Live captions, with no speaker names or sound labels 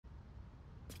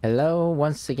Hello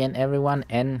once again everyone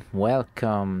and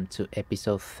welcome to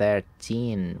episode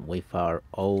 13 with our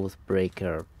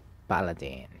Oathbreaker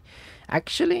Paladin.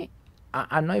 Actually,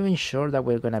 I'm not even sure that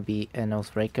we're gonna be an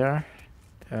Oathbreaker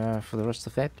for the rest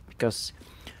of it because,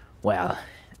 well,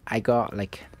 I got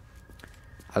like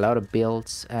a lot of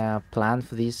builds planned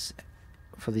for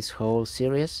this whole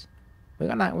series. We're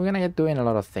gonna get doing a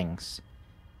lot of things,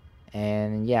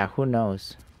 and yeah, who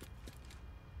knows?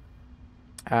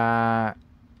 Uh,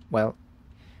 well,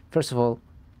 first of all,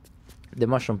 the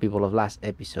mushroom people of last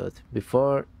episode.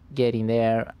 Before getting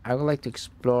there, I would like to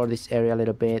explore this area a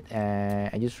little bit.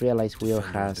 I just realized Will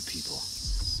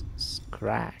has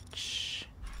scratch.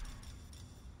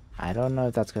 I don't know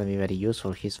if that's gonna be very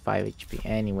useful. He's 5 HP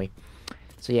anyway.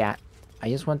 So yeah, I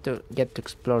just want to get to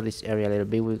explore this area a little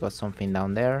bit. We got something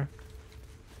down there,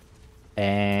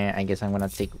 and I guess I'm gonna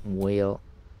take Will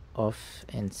off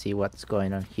and see what's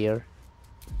going on here.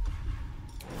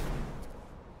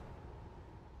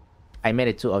 I made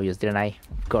it too obvious, didn't I?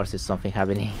 Of course there's something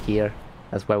happening here.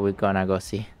 That's why we're gonna go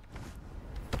see.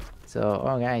 So,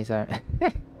 oh guys,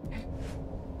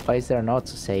 why is there not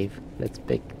to save? Let's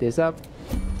pick this up.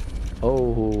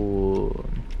 Oh,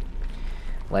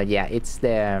 well, yeah, it's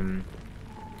the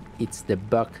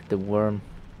bug, the worm.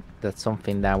 That's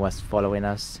something that was following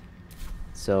us.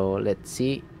 So let's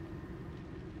see.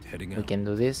 Heading out. We can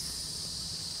do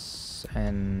this,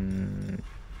 and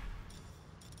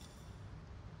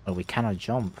well, we cannot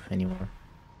jump anymore.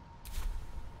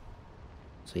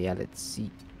 So yeah, let's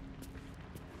see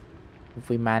if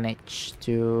we manage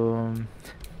to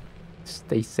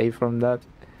stay safe from that.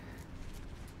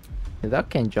 The dog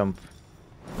can jump,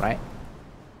 right?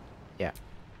 Yeah.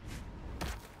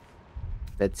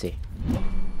 Let's see.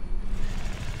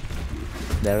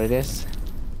 There it is.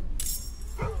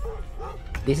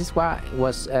 This is what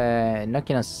was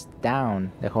knocking us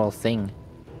down, the whole thing.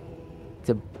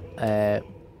 It's a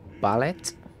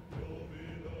bullet.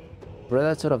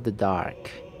 Predator of the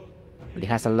dark. But it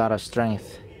has a lot of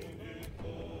strength.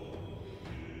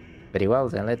 Very well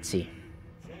then, let's see.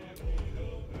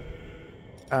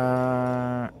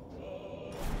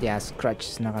 Yeah, Scratch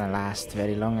is not gonna last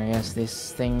very long, I guess,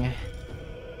 this thing.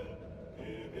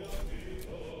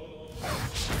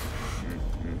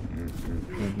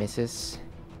 It misses.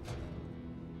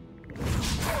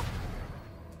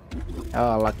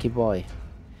 Oh, lucky boy.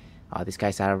 Oh, these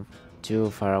guys are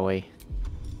too far away.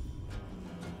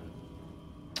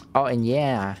 Oh, and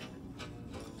yeah,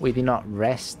 we did not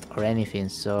rest or anything,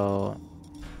 so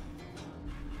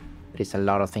there's a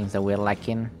lot of things that we're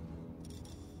lacking.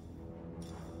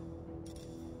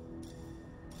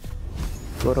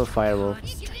 Total fireball.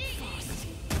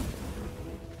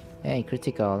 Hey,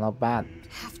 critical, not bad.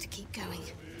 Have to keep going.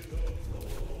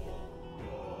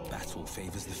 Battle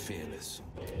favors the fearless.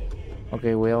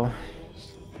 Okay, Will.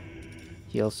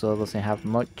 He also doesn't have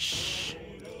much.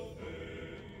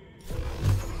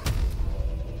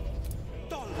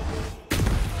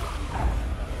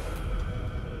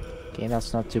 Okay,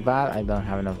 that's not too bad. I don't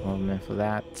have enough movement for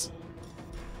that.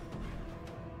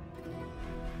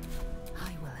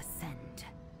 I will ascend.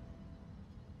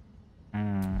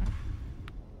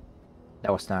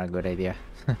 That was not a good idea.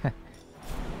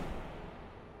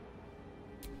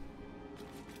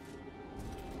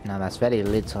 No, that's very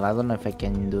little. I don't know if I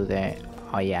can do the...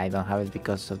 Oh yeah, I don't have it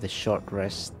because of the short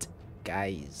rest.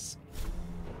 Guys.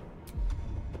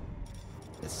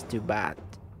 That's too bad.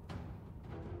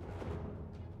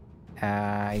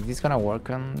 Is this gonna work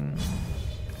on...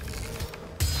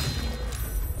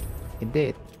 It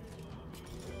did.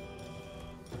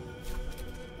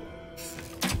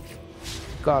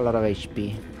 Got a lot of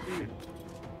HP.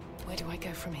 Where do I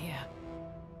go from here?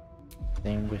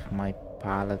 Same with my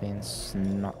paladins,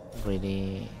 not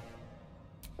really.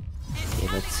 Okay,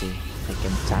 let's see if I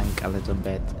can tank a little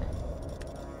bit.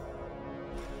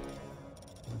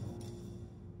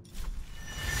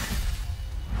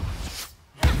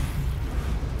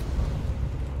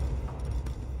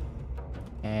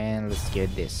 And let's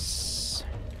get this.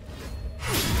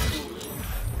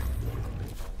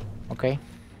 Okay.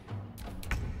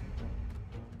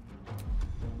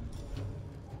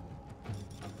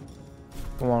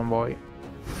 Come on, boy.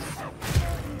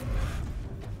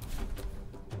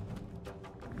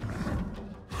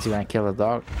 Is he gonna kill the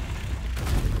dog?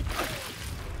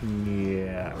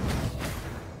 Yeah.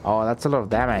 Oh, that's a lot of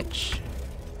damage.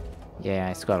 Yeah,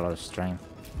 it's got a lot of strength.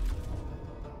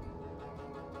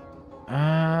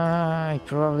 I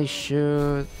probably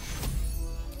should...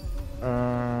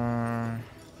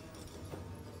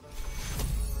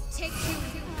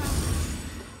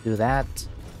 do that.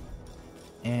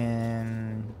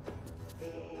 And...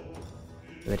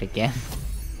 do it again.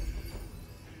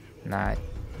 Nah,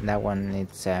 that one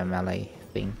it's a melee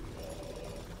thing.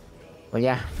 Well,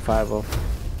 yeah, fireball.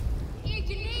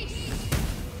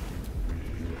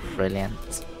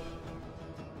 Brilliant.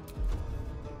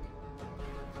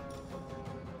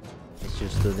 Let's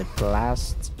just do the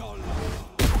blast.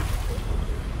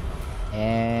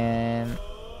 And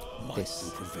this.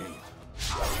 Will prevail.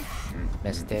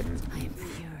 Missed it. I am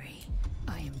fury.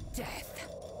 I am death.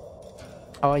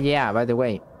 Oh yeah, by the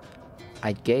way,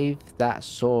 I gave that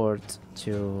sword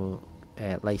to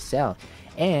Lysel,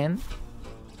 and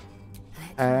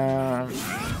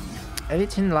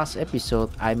editing last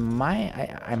episode, I might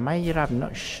have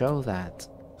not show that.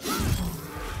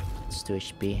 It's 2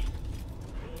 HP.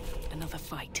 Another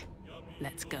fight.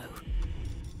 Let's go.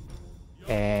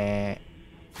 There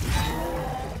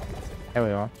we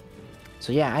go.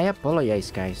 So yeah, I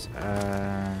apologize, guys.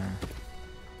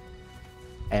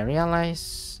 I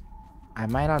realize I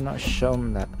might have not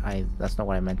shown that that's not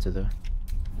what I meant to do.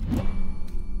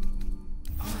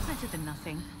 Better than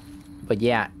nothing. But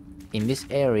yeah, in this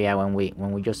area when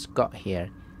we just got here,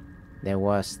 there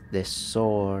was the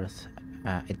sword,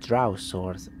 a drow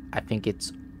sword. I think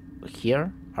it's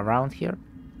here, around here,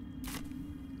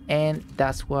 and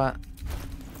that's what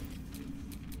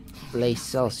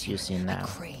Lysel's using now.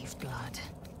 Crave blood.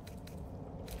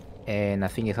 And I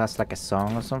think it has like a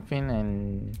song or something,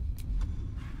 and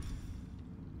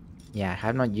yeah, I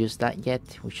have not used that yet.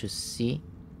 We should see.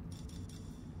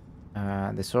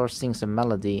 The sword sings a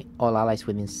melody. All allies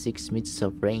within 6 meters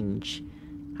of range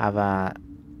have a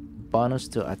bonus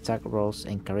to attack rolls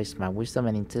and charisma, wisdom,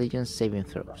 and intelligence saving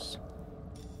throws.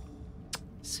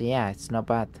 So yeah, it's not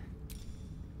bad.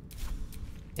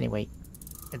 Anyway,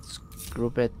 let's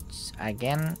group it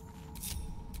again.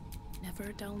 Never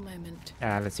a dull moment.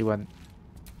 Let's see what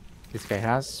this guy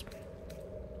has.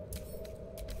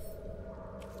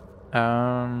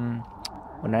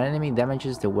 When an enemy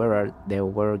damages the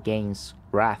wearer gains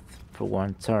wrath for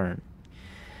 1 turn.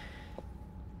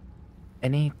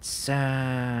 And it's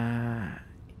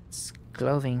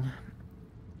clothing,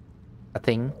 I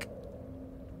think.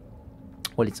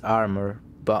 Well, it's armor,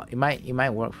 but it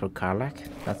might work for Karlach.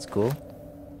 That's cool.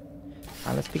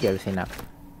 Let's pick everything up.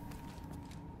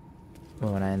 We're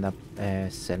gonna end up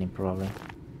selling probably.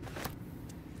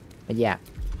 But yeah,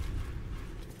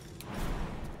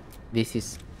 this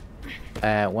is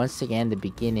once again the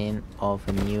beginning of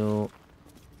a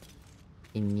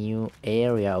new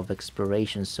area of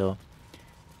exploration. So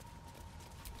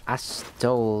as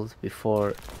told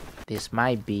before, this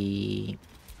might be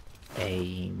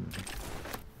a,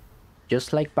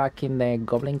 just like back in the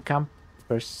Goblin Camp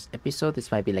first episode,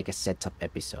 this might be like a setup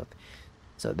episode.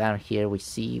 So down here we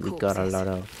see we got a lot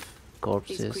of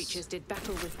corpses. These creatures did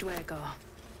battle with Dwergar.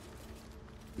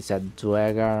 These are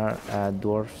Dwergar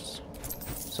dwarfs.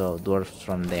 So dwarfs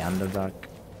from the Underdark.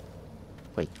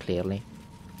 Quite clearly.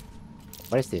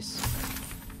 What is this?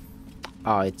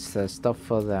 Oh, it's stuff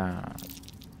for the...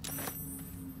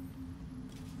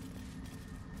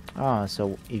 Oh,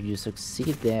 so if you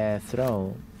succeed the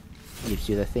throw, it gives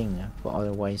you the thing. But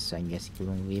otherwise, I guess it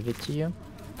won't give it to you.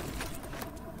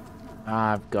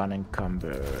 I've gone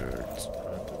encumbered.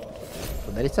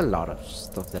 So there is a lot of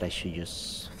stuff that I should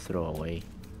just throw away.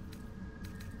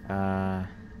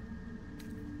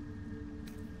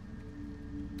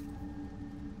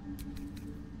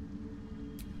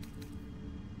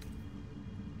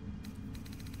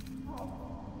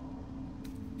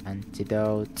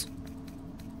 Antidote.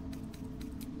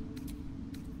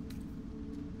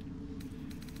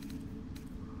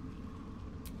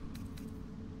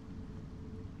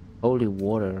 Holy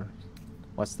water.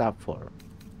 What's that for?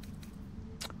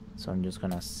 So I'm just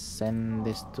gonna send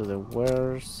this to the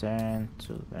wares and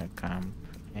to the camp.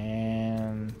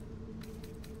 And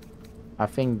I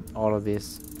think all of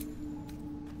this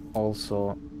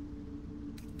also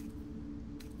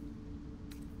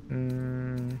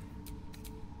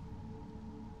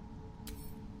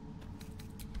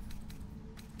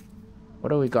what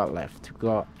do we got left? We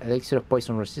got elixir of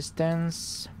poison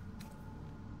resistance.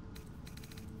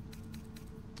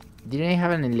 Didn't I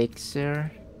have an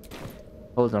elixir?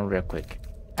 Hold on real quick.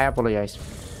 I apologize.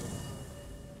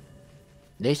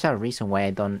 There's a reason why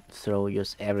I don't throw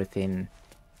just everything.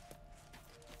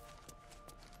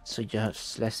 So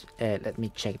just let me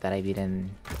check that I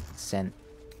didn't send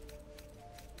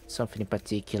something in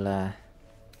particular.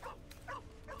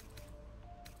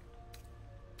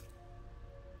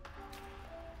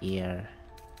 Here.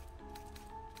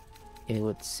 It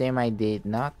would seem I did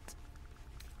not.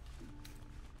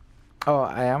 Oh,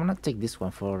 I am gonna take this one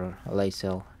for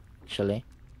Lysel, actually.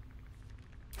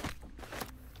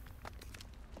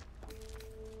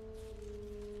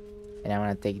 And I'm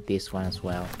gonna take this one as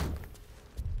well.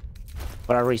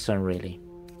 For a reason, really.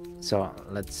 So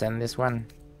let's send this one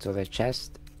to the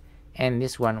chest. And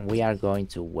this one we are going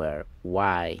to wear.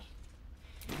 Why?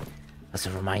 As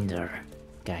a reminder,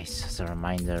 guys, as a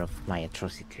reminder of my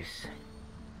atrocities.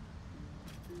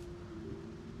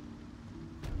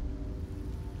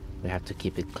 We have to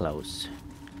keep it close.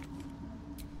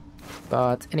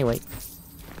 But anyway,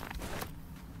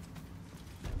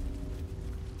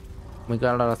 we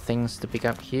got a lot of things to pick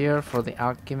up here for the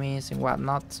alchemies and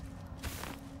whatnot.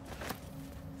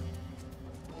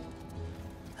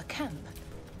 A camp.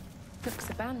 Looks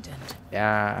abandoned.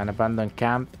 Yeah, an abandoned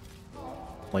camp.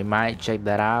 We might check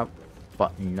that out,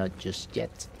 but not just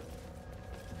yet.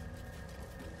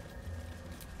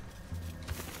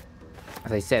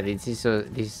 As I said, this is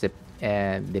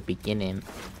the beginning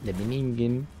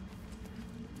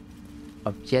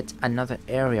of yet another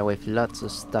area with lots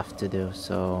of stuff to do.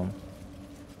 So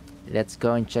let's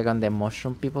go and check on the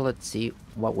mushroom people. Let's see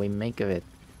what we make of it.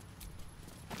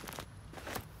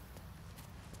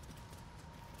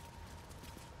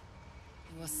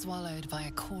 You are swallowed by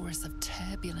a chorus of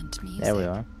turbulent music. There we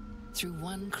are. Through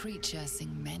one creature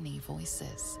sing many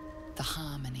voices, the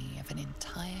harmony of an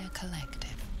entire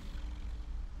collective.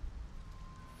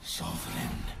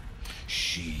 Sovereign,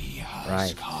 she has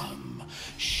Right. come.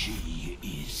 She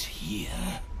is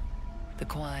here. The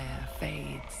choir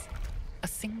fades. A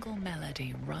single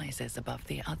melody rises above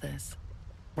the others,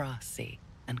 brassy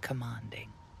and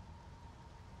commanding.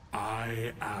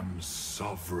 I am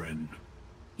sovereign.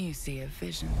 You see a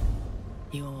vision.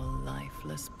 Your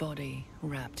lifeless body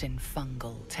wrapped in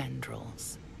fungal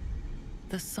tendrils.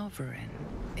 The sovereign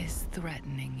is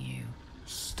threatening you.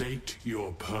 State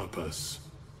your purpose.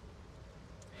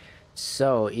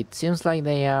 So it seems like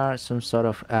they are some sort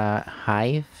of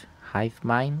hive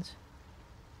mind,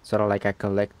 sort of like a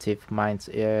collective mind.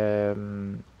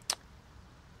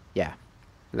 Yeah,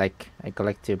 like a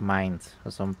collective mind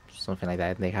or something like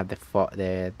that. They have the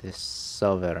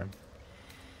sovereign.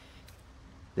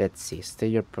 Let's see.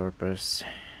 State your purpose.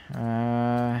 We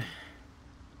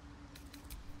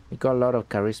got a lot of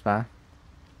charisma.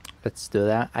 Let's do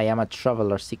that. I am a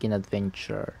traveler seeking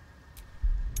adventure.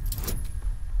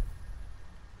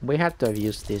 We had to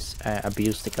abuse this,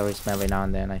 abuse the charisma every now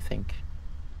and then, I think.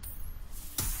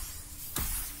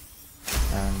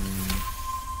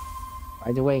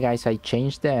 By the way, guys, I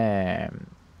changed the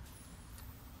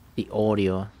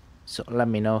audio, so let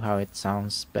me know how it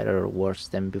sounds, better or worse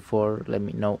than before. Let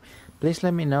me know. Please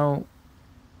let me know,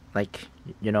 like,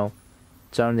 you know,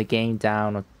 turn the game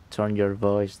down or turn your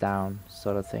voice down,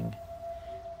 sort of thing.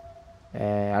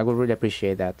 I would really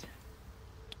appreciate that.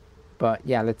 But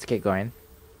yeah, let's get going.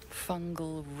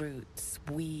 Fungal roots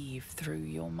weave through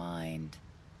your mind,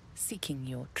 seeking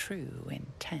your true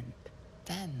intent.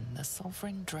 Then the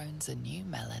sovereign drones a new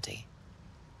melody,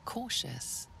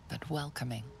 cautious but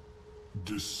welcoming.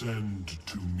 Descend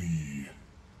to me.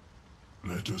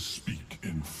 Let us speak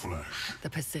in flesh. The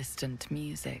persistent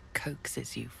music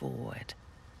coaxes you forward.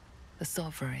 The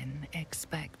sovereign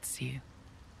expects you.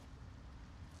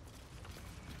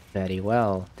 Very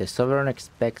well. The sovereign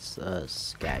expects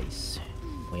us, guys.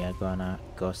 We are gonna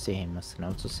go see him as an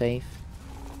autosave.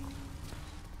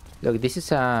 Look, this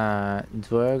is a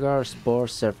Duergar Spore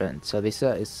Serpent. So this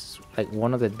is like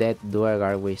one of the dead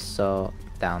Duergar we saw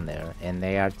down there. And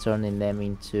they are turning them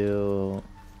into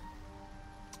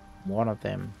one of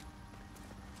them.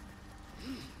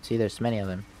 See, there's many of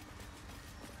them.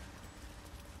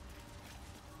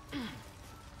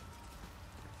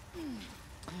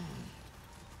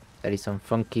 There is some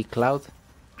funky cloud.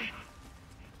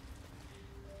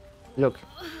 Look.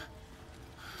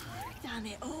 Damn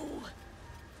it all.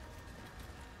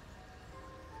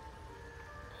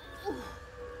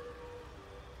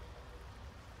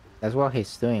 That's what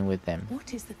he's doing with them.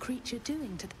 What is the creature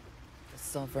doing to them? The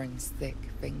sovereign's thick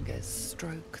fingers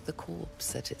stroke the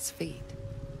corpse at its feet.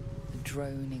 The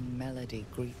droning melody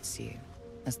greets you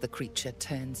as the creature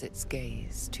turns its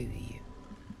gaze to you.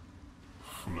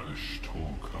 Flesh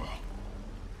talker.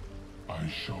 I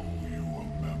show you a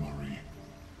memory.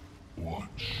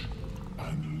 Watch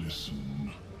and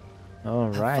listen. All A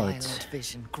right. violent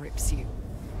vision grips you.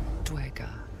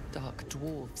 Dwergar, dark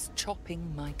dwarves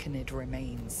chopping myconid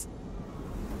remains.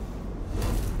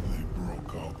 They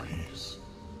broke our peace.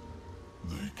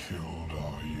 They killed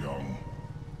our young.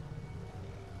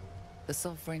 The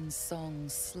sovereign's song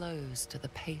slows to the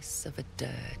pace of a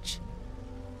dirge.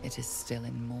 It is still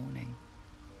in mourning.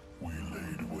 We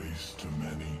laid waste to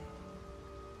many,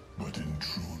 but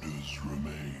intruders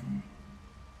remain.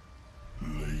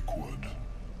 Lakewood.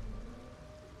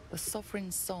 The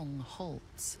sovereign song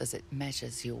halts as it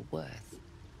measures your worth.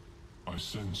 I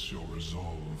sense your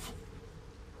resolve.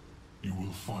 You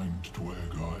will find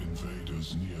Dwergar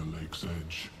invaders near Lake's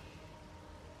Edge.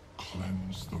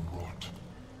 Cleanse the rot.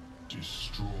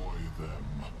 Destroy them.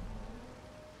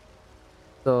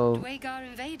 So Dwagar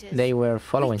invaders. they were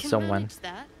following We can someone. manage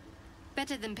that.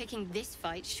 Better than picking this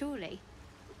fight, surely.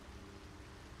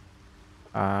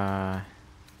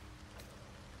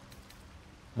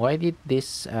 Why did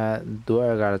this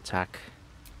Duergar attack?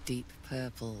 Deep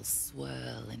purples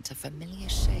swirl into familiar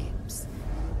shapes.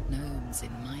 Gnomes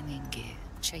in mining gear,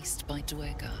 chased by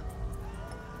Dwergar.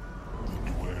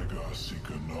 The Dwergar seek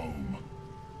a gnome.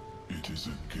 It is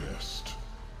a guest.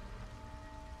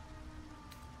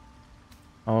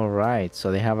 All right,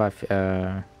 so they have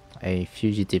a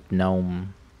fugitive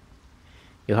gnome.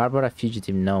 You harbor a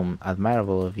fugitive gnome.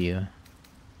 Admirable of you.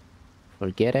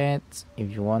 Forget it.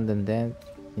 If you want them dead,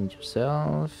 in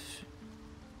yourself.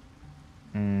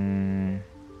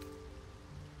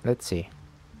 Let's see.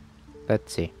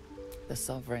 Let's see. The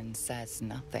sovereign says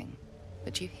nothing,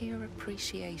 but you hear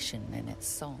appreciation in its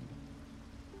song.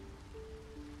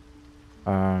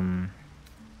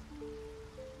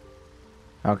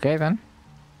 Okay then.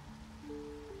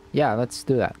 Yeah, let's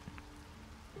do that.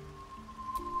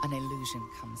 An illusion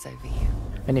comes over you.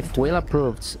 And if Will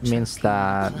approved means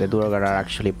that the Duergar are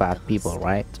actually bad people,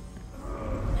 right?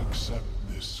 Accept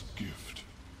this gift.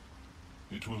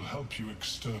 It will help you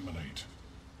exterminate.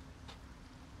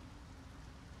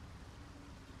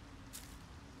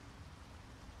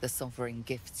 The sovereign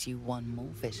gifts you one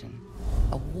more vision.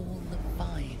 A wall of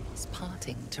vines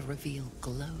parting to reveal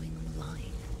glowing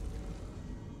light.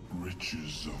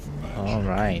 Riches of magic. All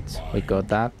right, we got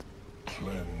that.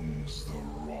 Cleanse the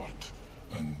rot,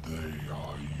 and they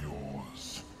are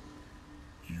yours.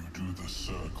 You do the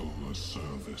circle a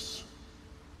service.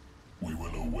 We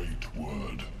will await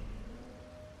word.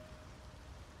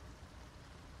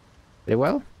 Very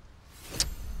well.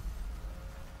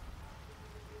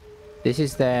 This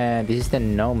is the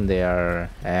gnome they are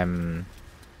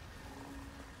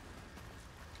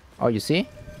oh, you see?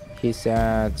 He's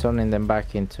turning them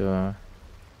back into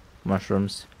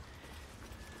mushrooms.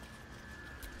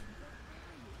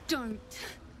 Don't.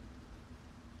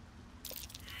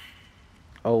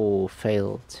 Oh,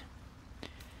 failed.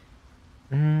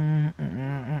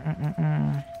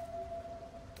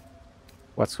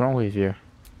 What's wrong with you?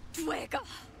 Dwagar.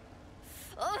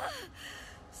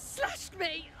 Slashed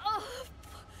me.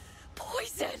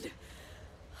 Poison.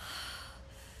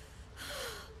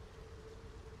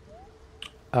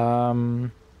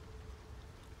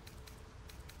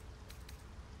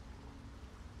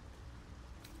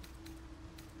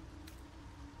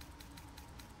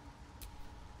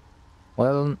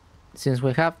 Well, since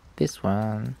we have this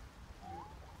one,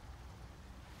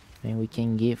 maybe we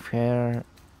can give her.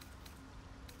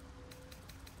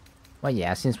 Well,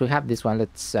 yeah, since we have this one,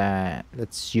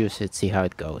 let's use it, see how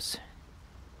it goes.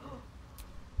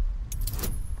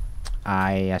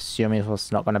 I assume it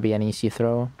was not gonna be an easy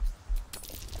throw.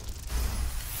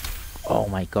 Oh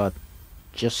my god,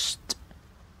 just.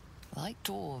 Like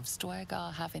dwarves,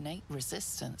 Dwergar have innate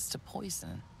resistance to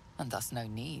poison, and thus no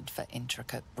need for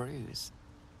intricate brews.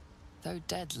 Though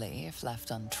deadly if left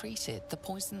untreated, the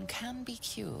poison can be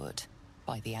cured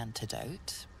by the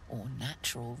antidote or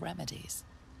natural remedies.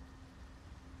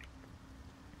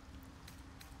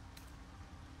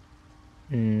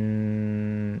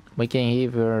 We can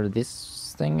give her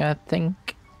this thing, I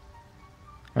think.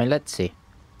 I mean, let's see.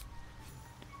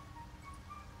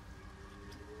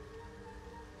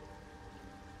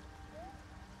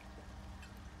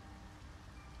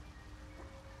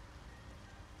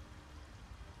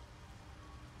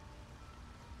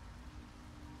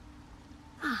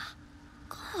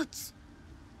 Gods.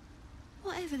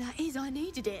 Whatever that is, I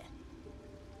needed it.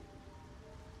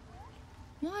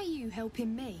 Why are you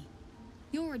helping me?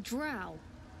 You're a drow.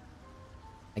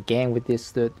 Again with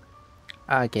this dude.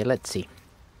 Okay, let's see.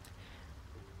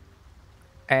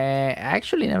 I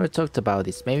actually never talked about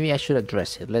this. Maybe I should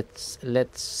address it. Let's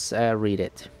read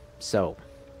it. So,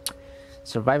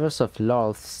 survivors of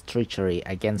Lolth's treachery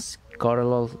against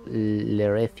Corlol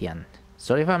Lerethian.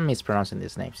 Sorry if I'm mispronouncing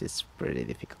these names. It's pretty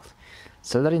difficult.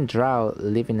 Southern drow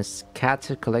live in a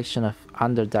scattered collection of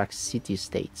underdark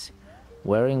city-states,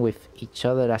 warring with each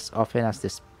other as often as the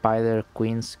Spider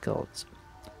Queen's cults.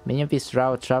 Many of these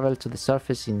drow travel to the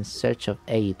surface in search of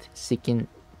aid, seeking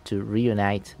to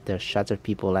reunite their shattered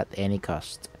people at any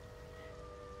cost.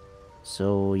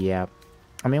 So yeah,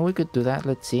 I mean, we could do that.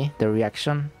 Let's see the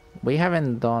reaction. We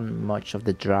haven't done much of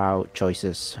the drow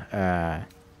choices. But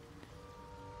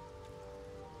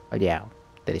yeah,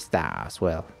 there is that as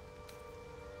well.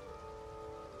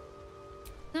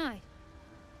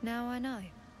 Now I know.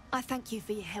 I thank you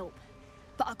for your help,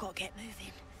 but I gotta get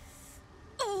moving.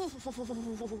 Oh,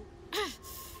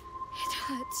 it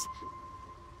hurts.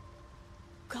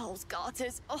 Cole's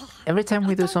garters. Oh, Every time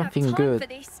we I do don't have something time good, for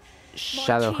this. My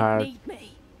Shadowheart kid need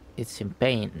me. is in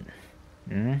pain.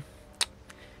 Hmm?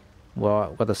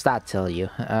 Well, what does that tell you?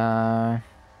 Yeah,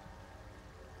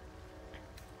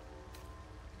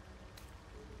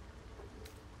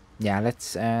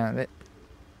 let's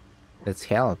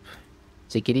help.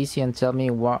 Take it easy and tell me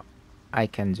what I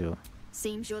can do.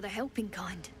 Seems you're the helping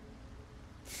kind.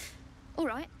 All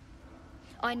right.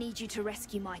 I need you to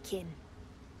rescue my kin.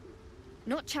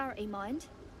 Not charity, mind.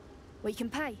 We can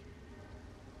pay.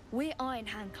 We're Iron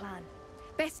Hand Clan.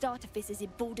 Best artificers in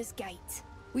Baldur's Gate.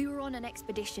 We were on an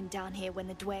expedition down here when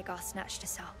the Dwergar snatched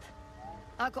us up.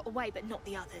 I got away, but not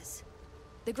the others.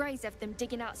 The Greys have them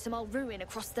digging out some old ruin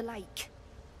across the lake.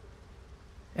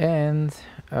 And,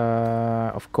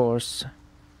 of course...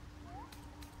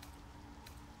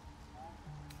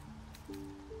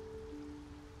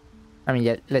 I mean,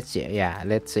 yeah, let's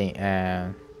see,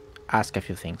 ask a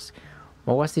few things.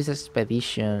 What was this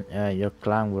expedition your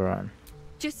clan were on?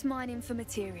 Just mining for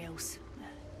materials.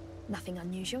 Nothing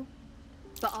unusual.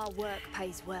 But our work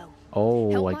pays well.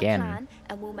 Oh, Help again. my clan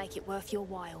and we'll make it worth your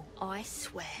while, I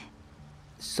swear.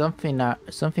 Something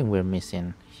we're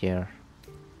missing here.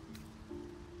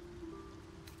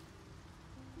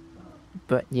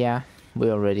 But yeah, we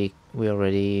already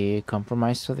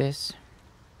compromised for this.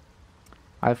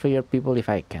 I'll free your people if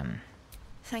I can.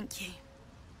 Thank you.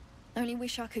 Only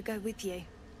wish I could go with you.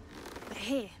 But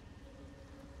here.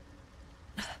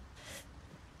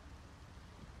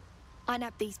 I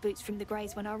nabbed these boots from the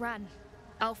Greys when I ran.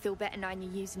 I'll feel better knowing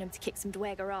you're using them to kick some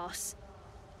Dwergar ass.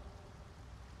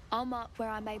 I'll mark where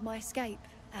I made my escape,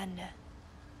 and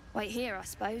wait here, I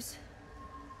suppose.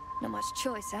 Not much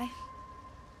choice, eh?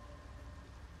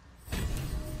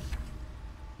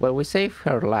 Well, we saved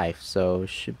her life, so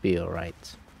should be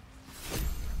alright.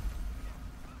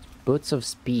 Boots of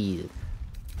speed.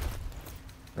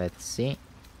 Let's see.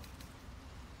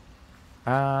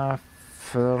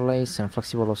 Featherlace and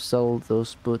flexible of soul.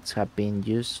 Those boots have been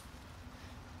used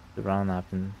to round up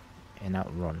and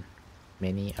outrun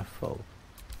many a foe.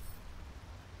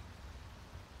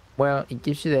 Well, it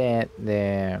gives you the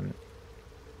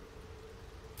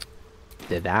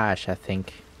dash, I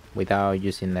think, without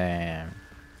using the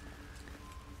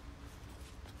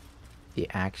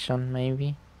action,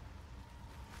 maybe.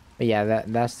 But yeah,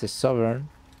 that's the sovereign,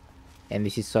 and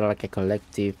this is sort of like a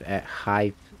collective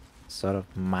hive sort of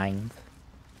mind.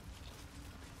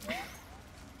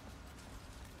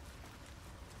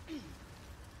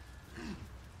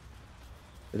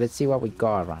 Let's see what we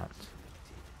got around.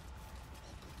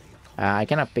 I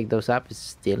cannot pick those up. It's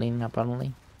stealing,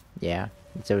 apparently. Yeah,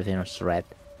 it's everything was red.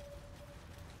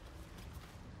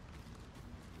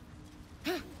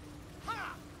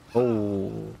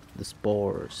 Oh, the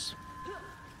spores.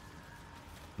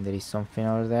 There is something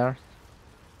over there.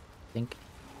 I think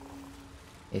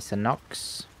it's an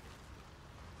ox.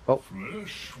 Oh,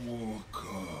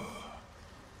 Fleshwalker,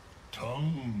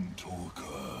 tongue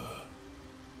talker,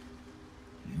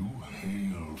 you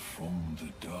hail from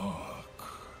the dark,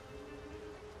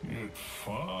 yet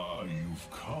far you've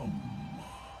come.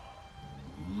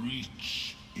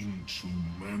 Reach into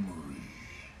memory.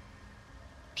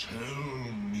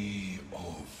 Tell me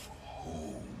of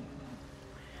home.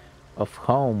 of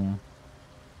home.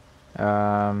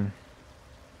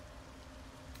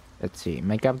 Let's see.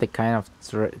 Make up the kind of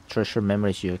treasure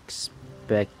memories you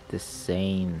expect the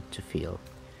sane to feel.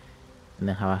 And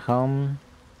then have a home.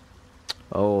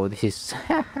 Oh, this is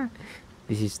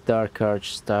this is Dark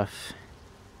Arch stuff.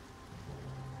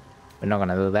 We're not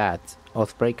gonna do that.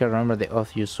 Oathbreaker, remember the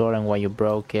oath you swore and why you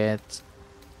broke it.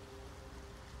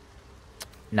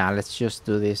 Nah, let's just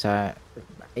do this.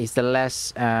 It's the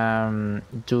less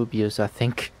dubious, I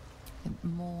think. It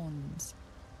mourns,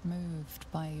 moved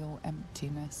by your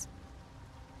emptiness.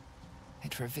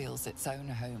 It reveals its own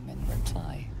home in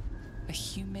reply. A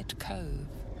humid cove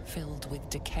filled with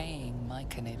decaying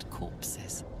myconid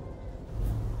corpses.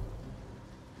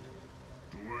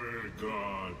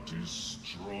 Dwergar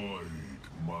destroyed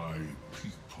my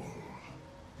people.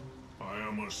 I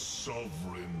am a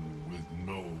sovereign with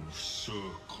no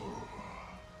circle.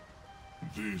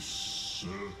 This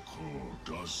circle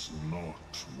does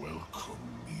not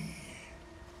welcome me.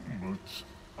 But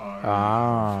I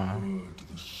have heard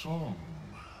the song.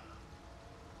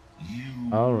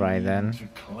 You Alright need then. to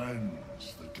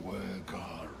cleanse the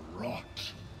Dwergar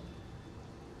rot.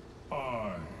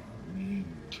 I need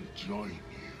to join you.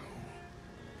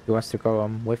 He wants to go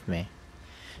with me.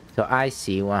 So I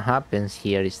see what happens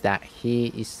here is that he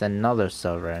is another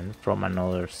sovereign from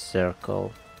another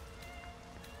circle,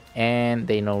 and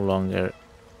they no longer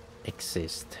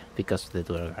exist because of the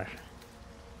Duergar.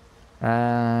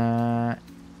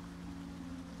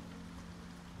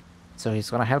 So he's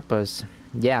gonna help us.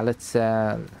 Yeah, let's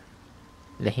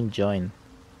let him join.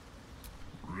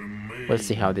 We'll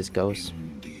see how this goes.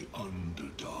 In the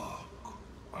Underdark,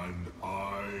 and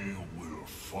I will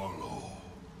follow.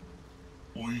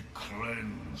 We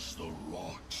cleanse the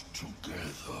rot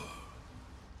together.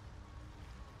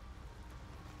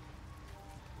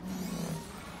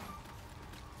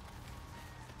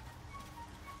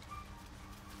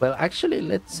 Well, actually,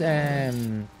 let's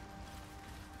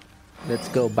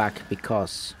go back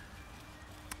because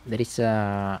there is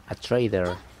a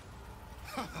trader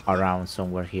around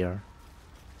somewhere here.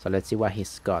 So let's see what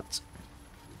he's got.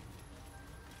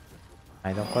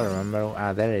 I don't quite remember.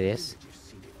 Ah, there it is.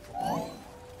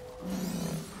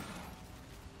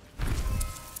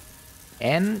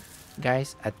 And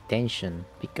guys, attention,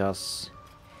 because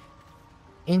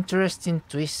interesting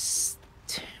twist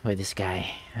with this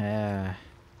guy.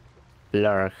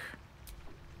 Blur.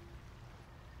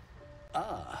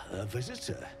 Ah, a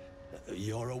visitor.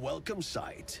 You're a welcome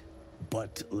sight.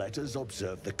 But let us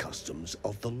observe the customs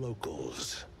of the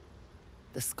locals.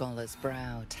 The scholar's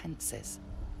brow tenses.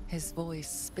 His voice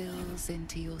spills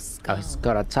into your skull. Oh, he's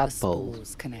got a the tadpole.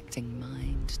 spores connecting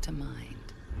mind to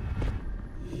mind.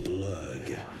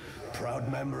 Blurg, proud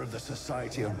member of the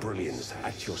Society of Brilliance,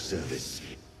 at your service.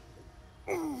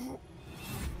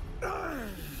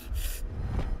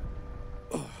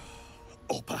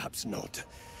 Or perhaps not.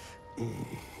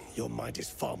 Your mind is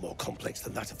far more complex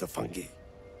than that of the fungi.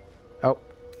 Oh.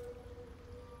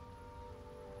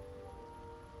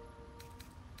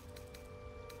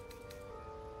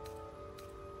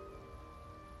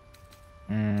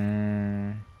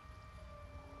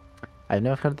 I've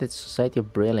never heard the Society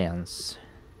of Brilliance.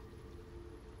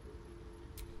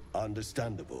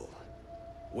 Understandable.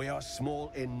 We are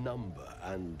small in number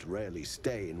and rarely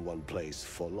stay in one place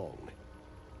for long.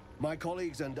 My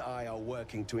colleagues and I are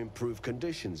working to improve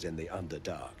conditions in the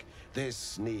Underdark.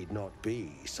 This need not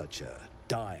be such a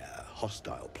dire,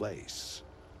 hostile place.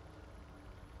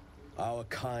 Our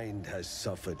kind has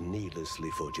suffered needlessly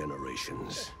for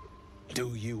generations.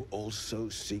 Do you also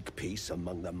seek peace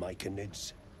among the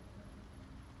Myconids?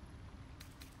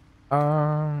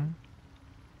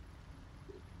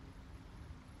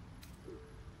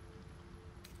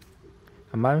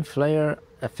 A mind flayer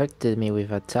affected me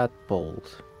with a tadpole.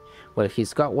 Well,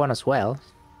 he's got one as well.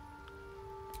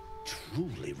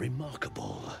 Truly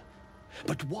remarkable.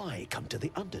 But why come to the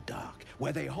Underdark,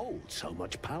 where they hold so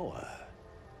much power?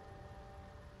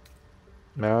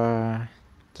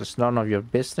 That's none of your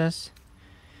business.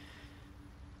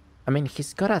 I mean,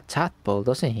 he's got a tadpole,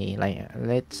 doesn't he? Like,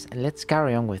 let's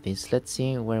carry on with this. Let's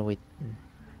see where we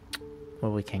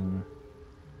can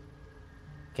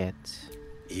get.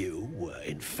 You were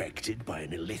infected by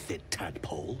an illithid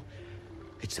tadpole?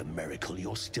 It's a miracle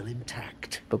you're still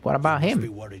intact. But what about you him? Must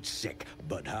be worried sick,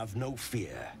 but have no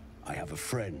fear. I have a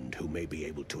friend who may be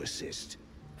able to assist.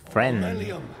 Friend.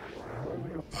 Aurelium.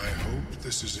 I hope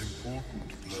this is important,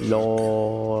 Blurg.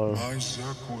 Lol. My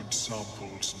Zirkwood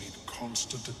samples need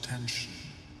constant attention.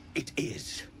 It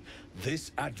is.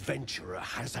 This adventurer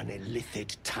has an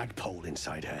illithid tadpole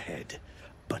inside her head,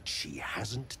 but she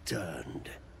hasn't turned.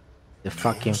 The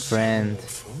fucking friend.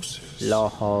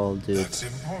 Lol, dude. That's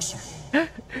impossible,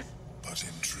 but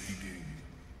intriguing.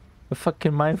 The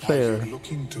fucking mind Are flayer. you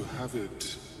looking to have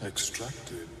it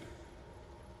extracted?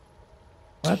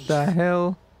 What the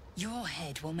hell? Your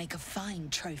head will make a fine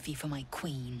trophy for my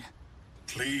queen.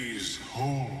 Please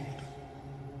hold.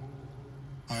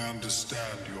 I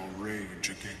understand your rage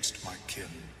against my kin.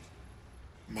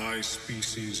 My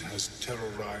species has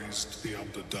terrorized the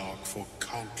Underdark for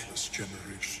countless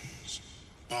generations.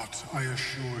 But I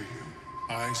assure you,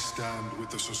 I stand with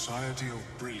the Society of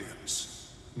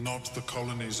Brilliance, not the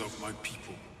colonies of my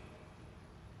people.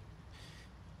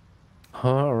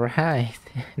 Alright.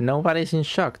 Nobody's in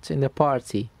shock in the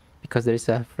party because there's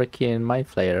a freaking mind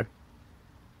flayer.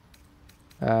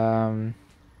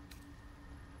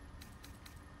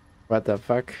 What the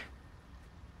fuck?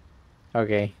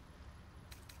 Okay.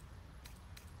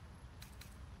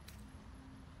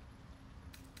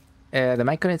 The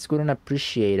Myconids wouldn't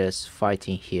appreciate us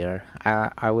fighting here.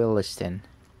 I will listen.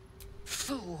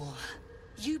 Fool!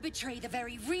 You betray the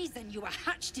very reason you were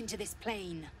hatched into this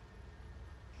plane.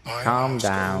 I Calm ask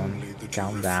down, only that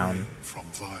calm you down. refrain from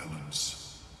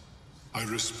violence. I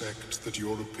respect that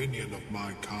your opinion of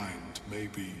my kind may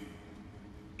be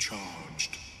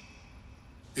charged.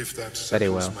 If that Very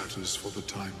settles well. matters for the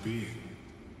time being,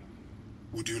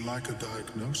 would you like a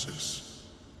diagnosis?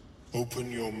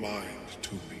 Open your mind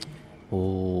to me.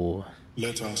 Ooh.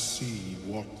 Let us see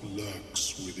what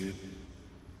lurks within.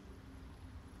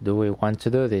 Do we want to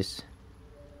do this?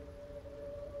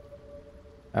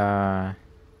 I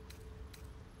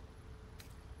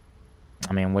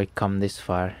mean, we come this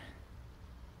far.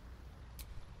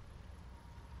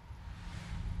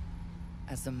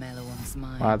 As the Meloan's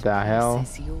mind What the hell?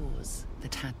 pulses yours, the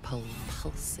tadpole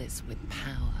pulses with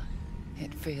power.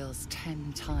 It feels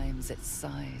 10 times its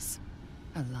size.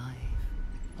 Alive,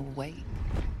 awake,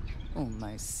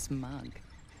 almost smug.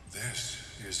 This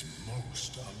is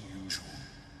most unusual.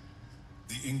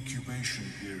 The incubation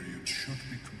period should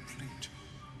be complete,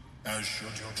 as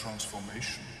should your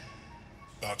transformation.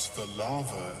 But the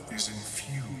larva is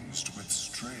infused with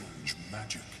strange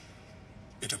magic.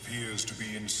 It appears to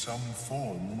be in some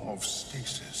form of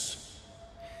stasis.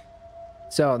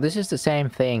 So this is the same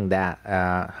thing that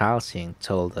Halsing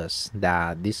told us,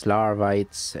 that this larva,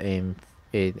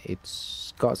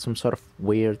 it's got some sort of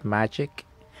weird magic.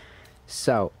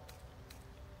 So,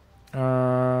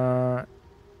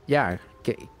 yeah,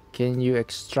 can you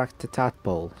extract the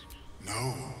tadpole?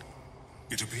 No,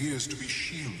 it appears to be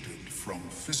shielded from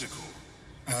physical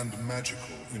and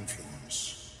magical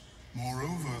influence.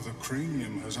 Moreover, the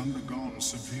cranium has undergone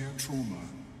severe trauma.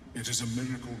 It is a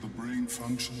miracle the brain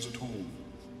functions at all.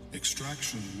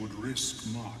 Extraction would risk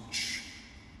much.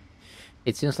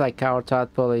 It seems like our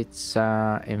tadpole is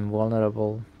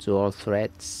invulnerable to all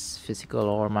threats, physical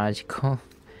or magical.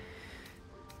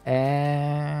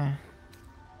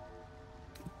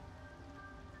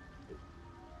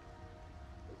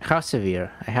 How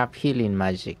severe? I have healing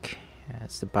magic.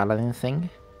 It's the paladin thing.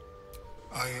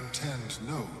 I intend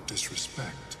no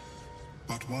disrespect,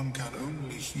 but one can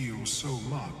only heal so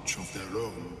much of their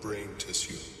own brain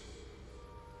tissue.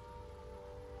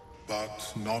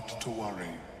 But not to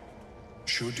worry.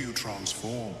 Should you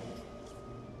transform,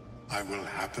 I will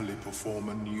happily perform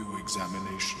a new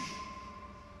examination.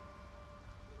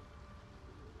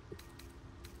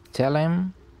 Tell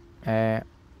him,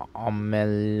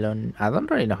 Omelon. I don't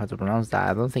really know how to pronounce that.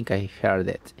 I don't think I heard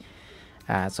it.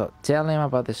 So tell him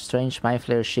about the strange mind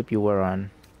flayer ship you were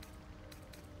on.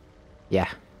 Yeah.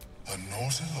 A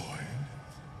Nautiloid?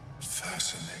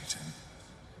 Fascinating.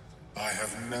 I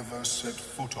have never set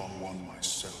foot on one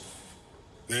myself.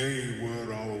 They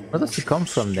were our Where does he come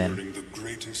from then? during the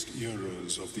greatest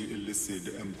eras of the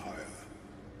Illithid Empire.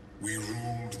 We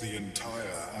ruled the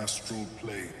entire astral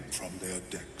plane from their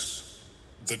decks.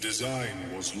 The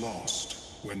design was lost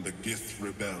when the Gith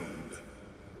rebelled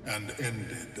and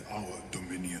ended our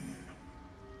dominion.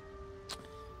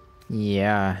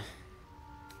 Yeah.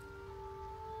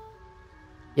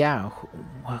 Yeah.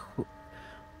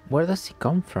 Where does he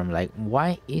come from? Like,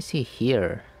 why is he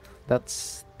here?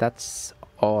 That's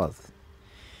odd.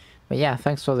 But yeah,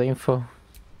 thanks for the info.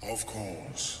 Of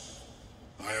course.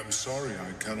 I am sorry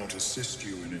I cannot assist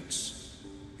you in its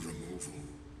removal.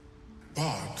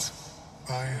 But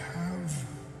I have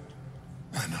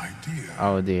an idea.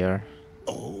 Oh dear.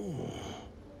 Oh,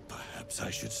 perhaps I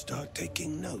should start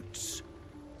taking notes.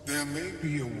 There may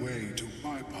be a way to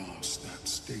bypass that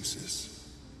stasis.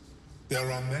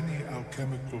 There are many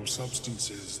alchemical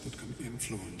substances that can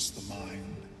influence the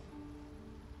mind.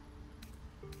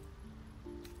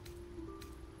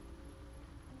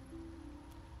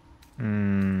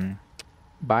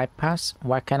 Bypass?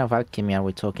 What kind of alchemy are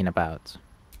we talking about?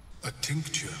 A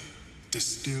tincture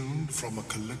distilled from a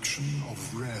collection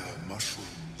of rare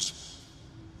mushrooms.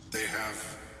 They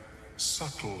have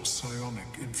subtle psionic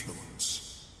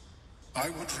influence. I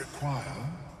would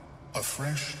require a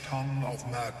fresh ton of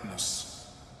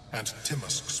madness and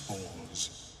Timosk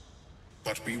spores.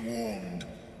 But be warned,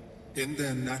 in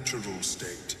their natural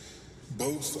state,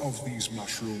 both of these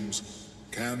mushrooms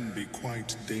can be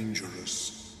quite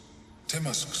dangerous.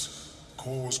 Timosks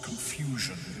cause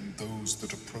confusion in those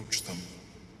that approach them.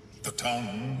 The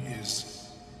tongue is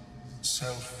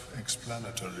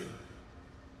self-explanatory.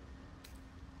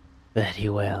 Very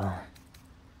well.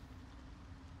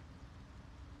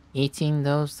 Eating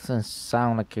those doesn't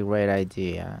sound like a great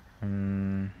idea.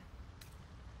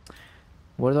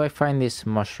 Where do I find these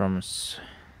mushrooms?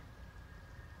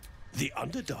 The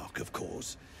Underdark, of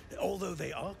course, although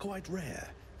they are quite rare,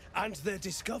 and their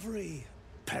discovery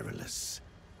perilous.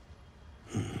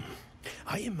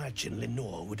 I imagine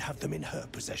Lenore would have them in her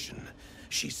possession.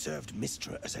 She served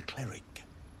Mistra as a cleric.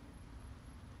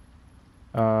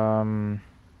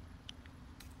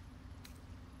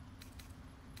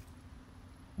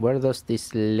 Where does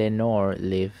this Lenore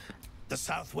live? The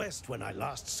southwest when I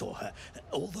last saw her,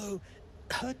 although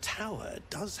Her tower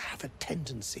does have a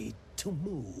tendency to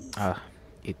move.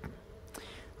 It.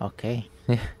 Okay.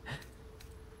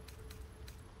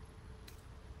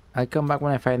 I'll come back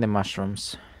when I find the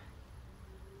mushrooms.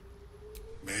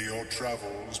 May your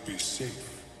travels be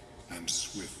safe and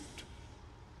swift.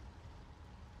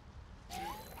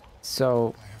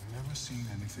 So, I have never seen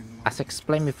anything like as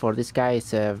explained before, this guy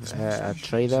is a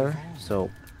trader. So,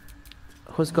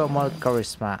 who's got more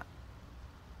charisma?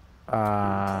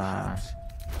 Perhaps,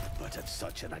 but at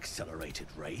such an accelerated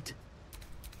rate.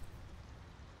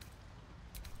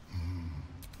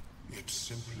 it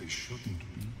simply shouldn't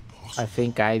be possible. I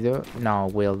think I do. No,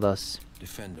 Will does.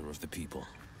 Defender of the people.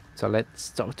 So let's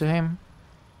talk to him.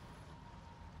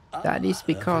 That is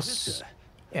because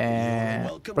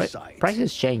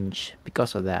prices change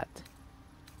because of that.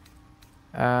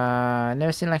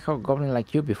 Never seen like a goblin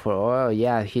like you before. Oh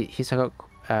yeah, he's a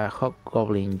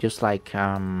hobgoblin, just like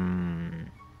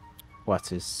what's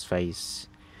his face,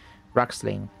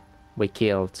 Ruxling, we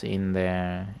killed in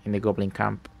the goblin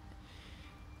camp.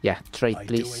 Yeah, trade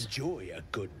please. I do enjoy a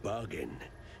good bargain.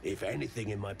 If anything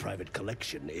in my private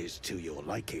collection is to your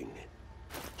liking.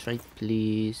 Trade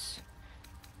please.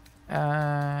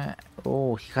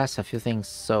 Oh, he has a few things.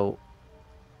 So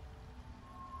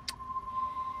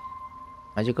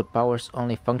magical powers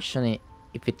only function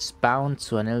if it's bound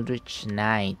to an eldritch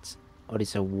knight or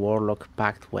is a warlock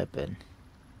pact weapon.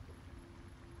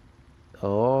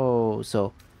 Oh,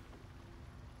 so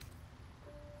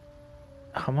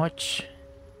how much?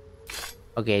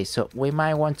 Okay, so we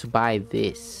might want to buy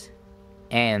this.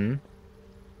 And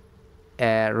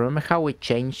remember how we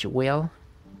changed Will?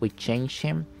 We changed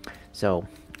him. So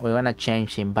we're gonna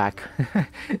change him back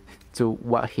to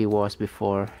what he was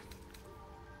before.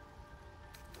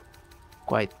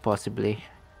 Quite possibly.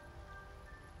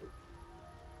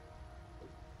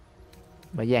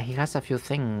 But yeah, he has a few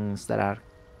things that are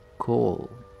cool.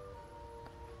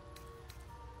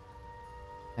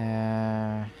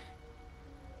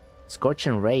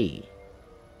 Scorching Ray.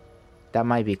 That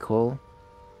might be cool.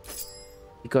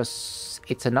 Because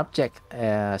it's an object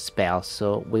spell,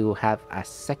 so we will have a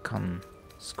second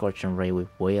Scorching Ray with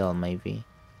Will, maybe.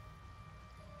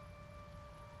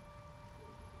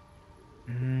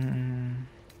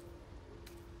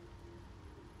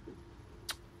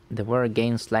 The word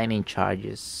against lightning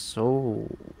charges. So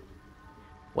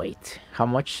wait, how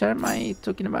much am I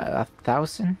talking about?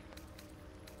 1,000?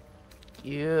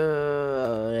 Yeah,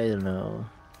 I don't know.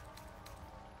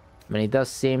 I mean, it does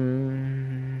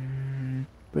seem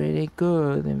pretty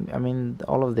good. I mean,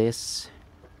 all of this.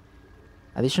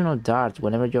 Additional dart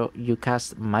whenever you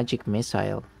cast magic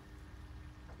missile.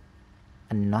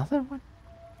 Another one?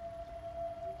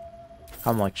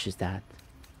 How much is that?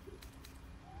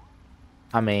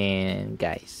 I mean,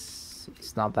 guys,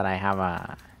 it's not that I have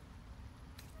a...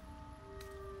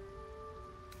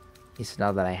 It's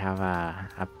not that I have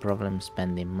a problem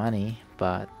spending money,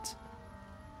 but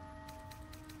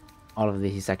all of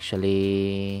this is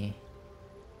actually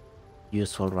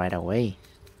useful right away.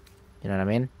 You know what I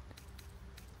mean?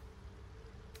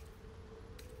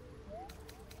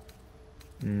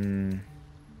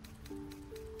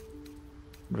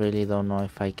 Really don't know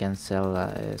if I can sell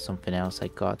something else I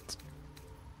got.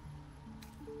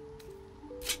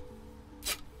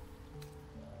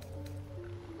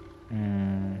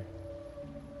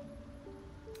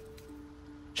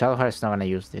 Shadowheart's not gonna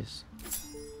use this.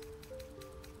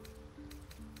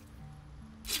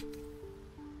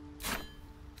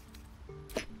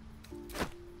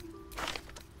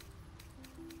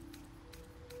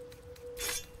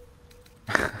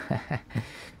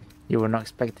 You were not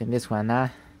expecting this one, huh?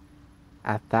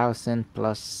 1,000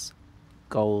 plus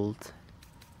gold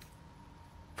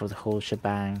for the whole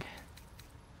shebang.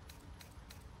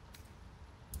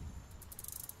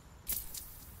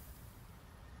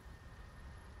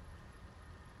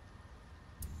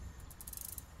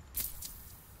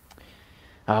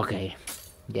 Okay,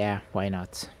 yeah, why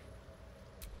not?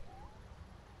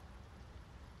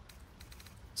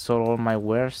 Sold all my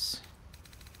wares.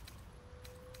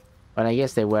 But I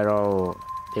guess they were all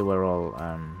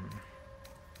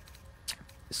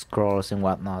scrolls and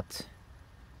whatnot.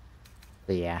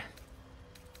 But yeah.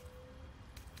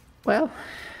 Well,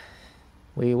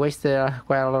 we wasted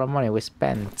quite a lot of money. We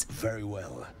spent Very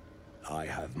well. I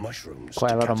have mushrooms.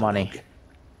 quite a lot of money. catalog.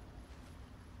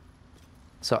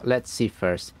 So let's see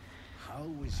first. How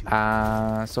is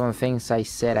your Some of the things I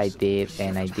said I did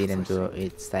and I didn't do.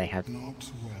 It's that Not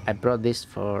well. I brought this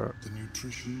for The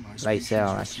nutrition my Lysel, species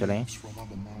actually. receives from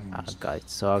other Oh minds god,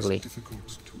 it's so is ugly. difficult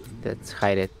to Let's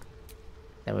hide it.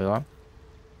 There we go.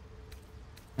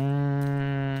 worry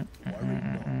not,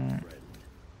 friend.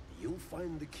 You'll find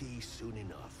find the key soon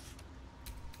enough.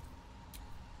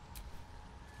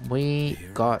 We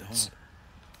got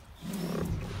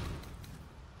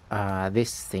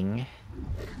this thing,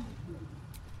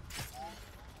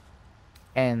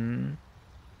 and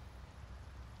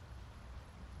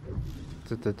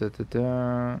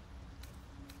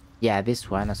yeah, this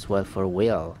one as well for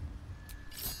Will,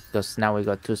 because now we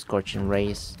got 2 scorching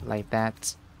rays like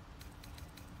that,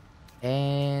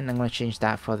 and I'm gonna change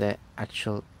that for the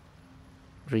actual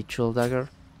ritual dagger.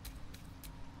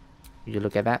 You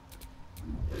look at that.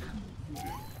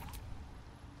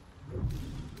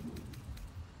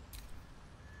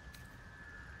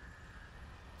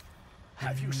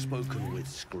 Have you spoken with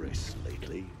Skris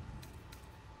lately?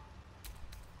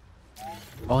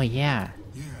 Oh yeah,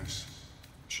 Yes.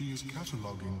 She is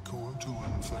cataloging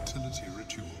Koatoan fertility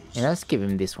rituals. and let's give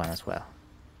him this one as well.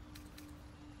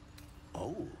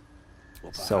 Oh.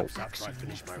 Well, So- perhaps after I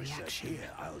finish my research here,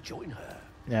 I'll join her.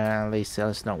 Yeah, at least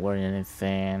Lisa's not wearing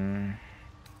anything.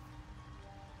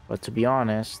 But to be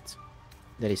honest,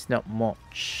 there is not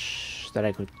much that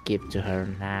I could give to her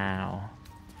now.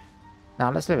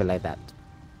 Now let's leave it like that.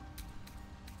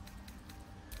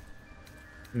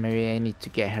 Maybe I need to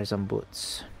get her some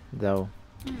boots, though.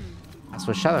 As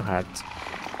for Shadowheart,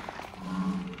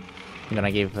 I'm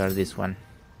gonna give her this one.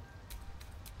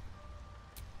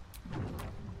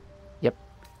 Yep.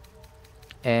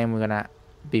 And we're gonna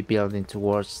be building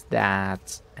towards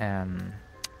that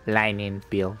lightning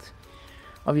build.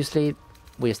 Obviously,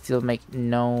 we still make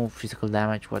no physical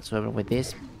damage whatsoever with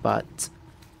this, but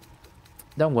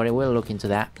don't worry, we'll look into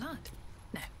that. Blood?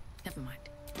 No, never mind.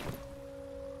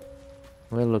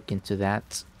 We'll look into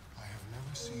that. I have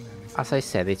never seen anything. As I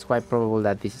said, it's quite probable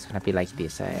that this is gonna be like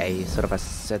this, a sort of a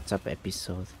setup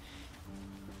episode.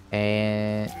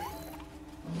 And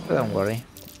but don't worry,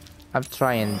 I'll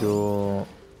try and do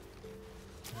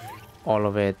all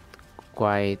of it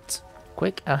quite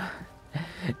quick.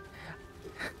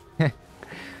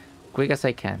 Quick as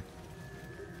I can.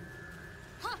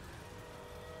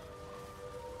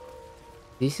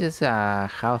 This is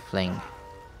a halfling.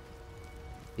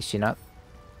 Is she not?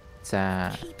 It's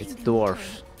it's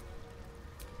dwarf.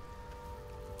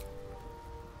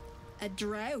 A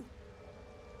drow.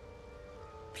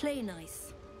 Play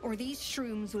nice, or these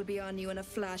shrooms will be on you in a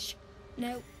flash.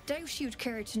 Now, doubt you'd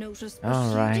care to notice, but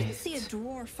All you right. didn't see a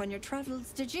dwarf on your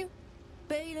travels, did you?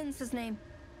 Balin's his name.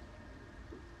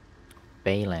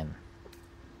 Balin.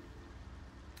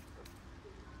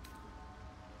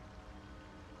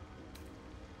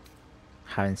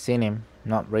 Haven't seen him.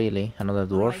 Not really. Another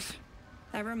dwarf. Right.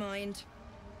 Never mind.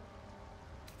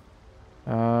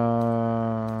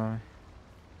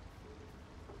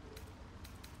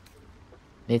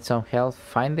 Need some help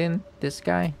finding this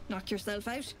guy? Knock yourself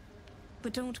out.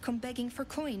 But don't come begging for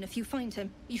coin if you find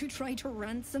him. You try to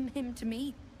ransom him to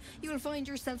me. You'll find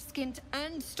yourself skint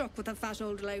and stuck with a fat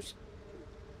old lout.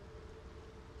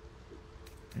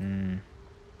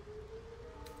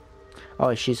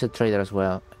 Oh, she's a trader as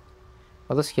well.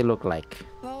 What does he look like?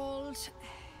 Bald,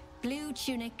 blue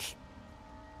tunic,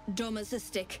 dumb as a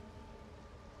stick.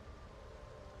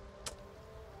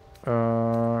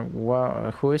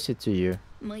 Well, who is it to you?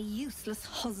 My useless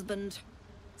husband.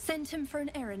 Sent him for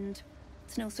an errand.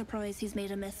 It's no surprise he's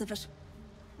made a mess of it.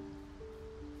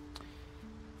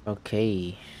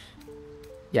 Okay.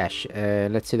 Yeah,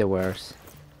 let's see the words.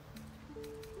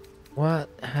 What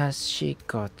has she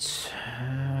got?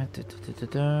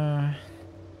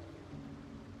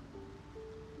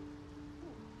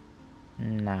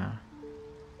 No.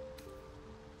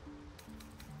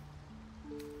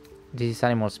 This is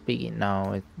animal speaking.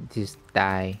 No, it is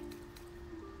die.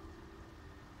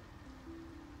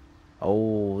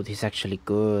 Oh, this is actually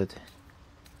good.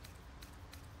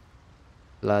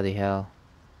 Bloody hell.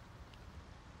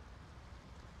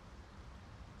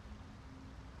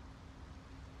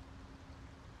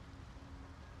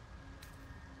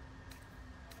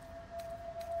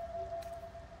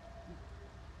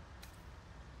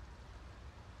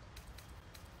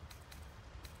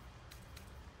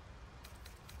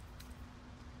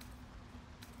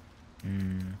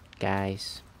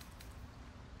 Guys,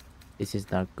 this is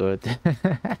not good.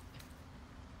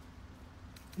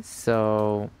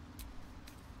 So,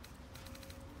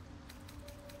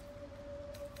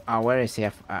 where is he?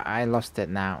 I lost it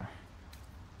now.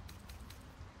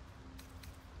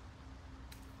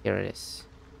 Here it is.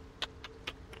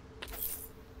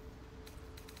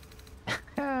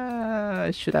 I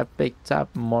should have picked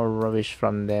up more rubbish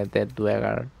from the dead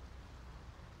dweller.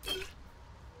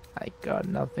 I got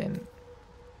nothing.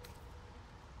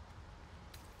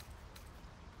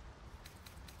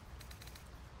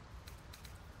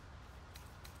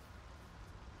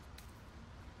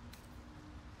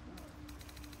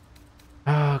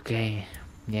 Okay,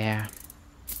 yeah.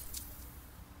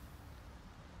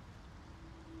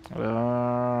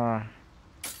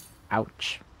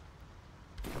 Ouch.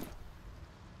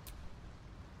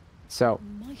 So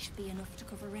Might be enough to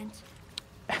cover rent.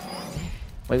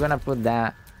 we're gonna put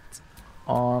that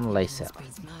on Lysel.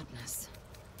 Madness.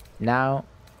 Now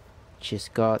she's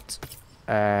got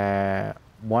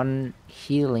one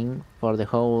healing for the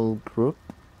whole group,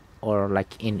 or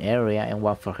like in area, and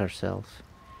one for herself.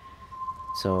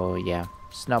 So yeah,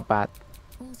 it's not bad.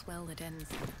 All's well that ends.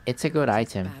 It's a good as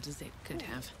item. bad as it could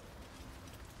have.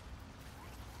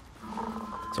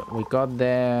 So we got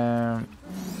the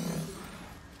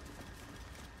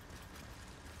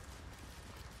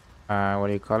what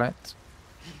do you call it?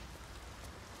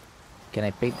 Can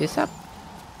I pick this up?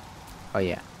 Oh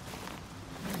yeah.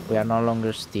 We are no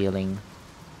longer stealing.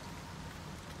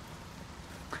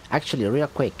 Actually, real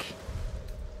quick.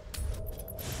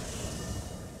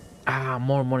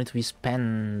 More money to be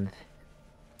spent.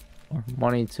 More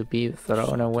money to be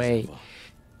thrown away.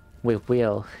 We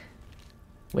will.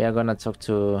 We are gonna talk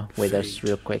to Withers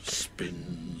real quick.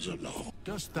 Spins along.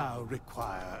 Dost thou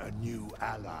require a new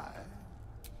ally?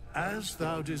 As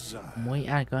thou desire. We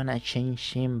are gonna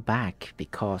change him back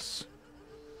because...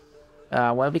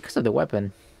 well, because of the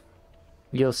weapon.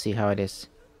 You'll see how it is.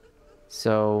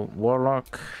 So,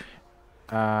 Warlock...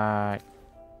 I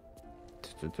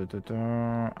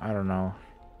don't know.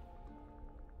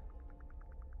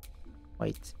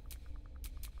 Wait.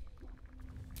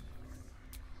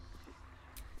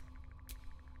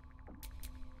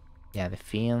 Yeah, the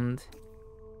Fiend.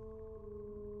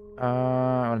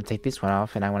 I want to take this one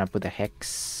off and I want to put the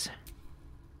Hex.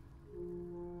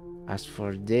 As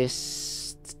for this...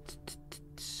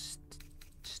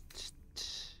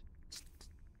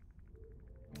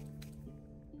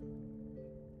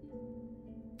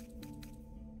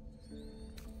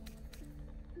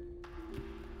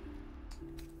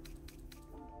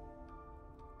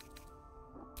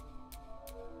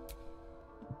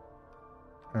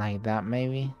 like that,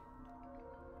 maybe.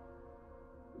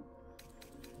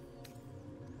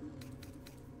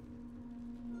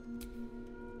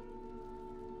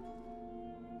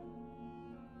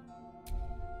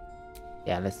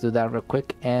 Yeah, let's do that real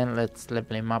quick and let's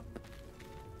level him up.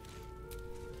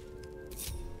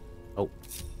 Oh,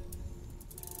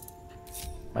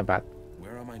 my bad.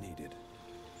 Where am I needed?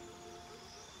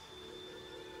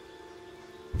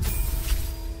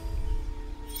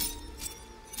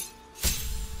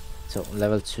 So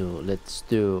level 2, let's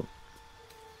do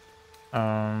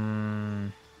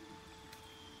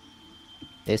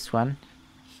this one.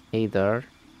 Hey there.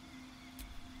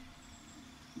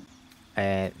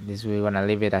 This we're gonna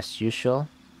leave it as usual.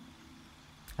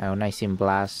 Ionizing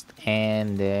blast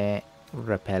and the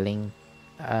repelling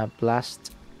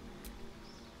blast,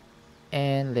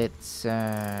 and let's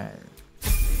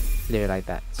leave it like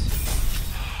that.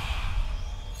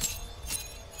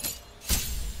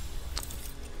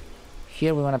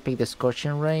 Here we want to pick the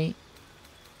Scorching Ray.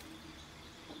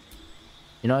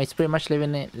 You know, it's pretty much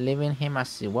leaving him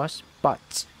as it was,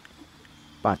 but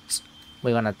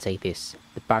we're gonna take this,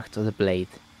 the Pact of the Blade,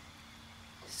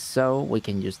 so we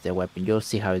can use the weapon. You'll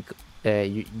see how it,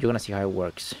 you're gonna see how it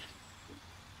works.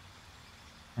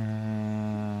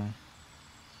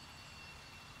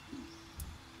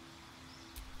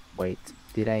 Wait,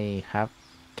 did I have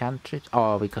cantrips?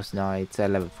 Oh, because no, it's a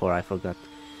level 4. I forgot.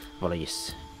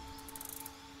 Apologies.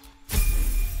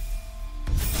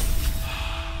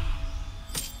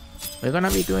 We're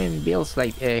gonna be doing builds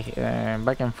like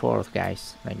back and forth,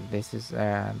 guys. Like this is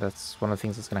that's one of the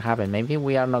things that's gonna happen. Maybe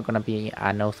we are not gonna be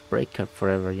an Oathbreaker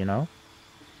forever, you know.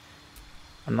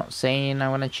 I'm not saying I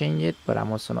wanna change it, but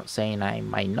I'm also not saying I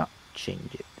might not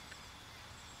change it.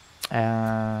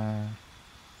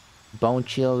 Bone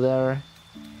Childer,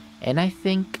 and I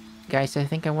think, guys, I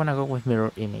think I wanna go with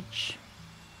Mirror Image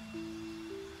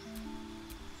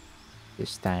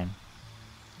this time.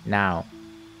 Now.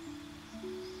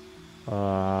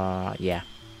 Yeah,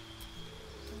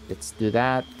 let's do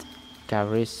that.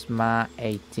 Charisma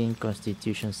 18,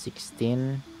 Constitution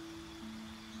 16.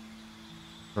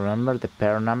 Remember, the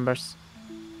pair numbers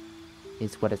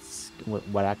is what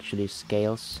actually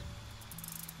scales.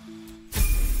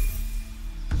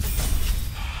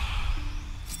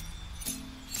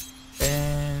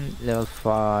 And level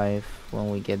 5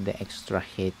 when we get the extra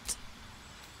hit.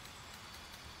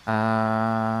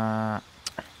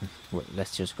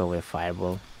 Let's just go with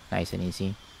Fireball, nice and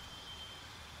easy.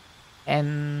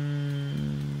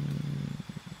 And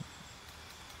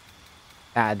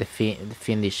the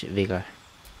Fiendish Vigor.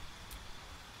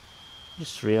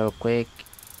 Just real quick,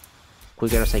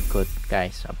 quicker as I could,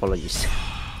 guys. Apologies.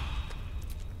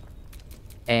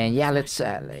 And yeah, let's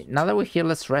now that we're here,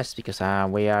 let's rest because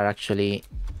we are actually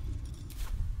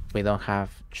we don't have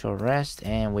short rest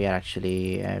and we are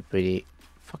actually pretty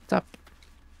fucked up.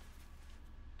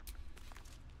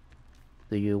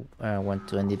 Do you want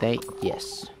to end the day?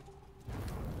 Yes.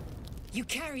 You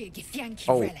carry a Githyanki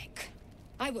Oh. relic.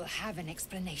 I will have an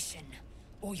explanation.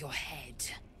 Or your head.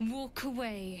 Walk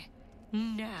away.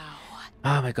 Now.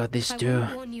 Oh my god, these I two.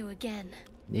 won't warn you again.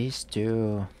 These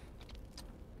two.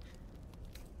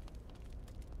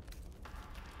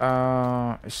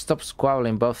 Stop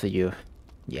squabbling, both of you.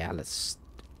 Yeah, let's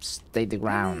stay the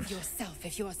ground. Remove yourself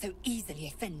if you are so easily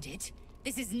offended.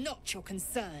 This is not your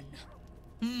concern.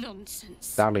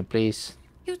 Nonsense. Darling, please.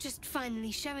 You're just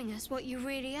finally showing us what you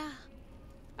really are.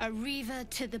 A reaver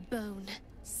to the bone.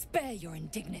 Spare your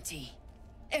indignity.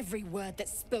 Every word that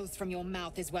spills from your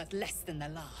mouth is worth less than the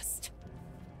last.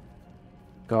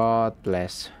 God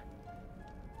bless.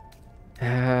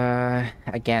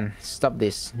 Again, stop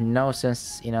this. No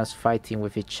sense in us fighting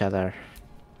with each other.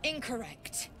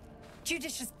 Incorrect.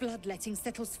 Judicious bloodletting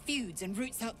settles feuds and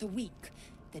roots out the weak,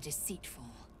 the deceitful.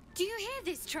 Do you hear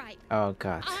this, tripe? Oh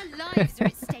god. Our lives are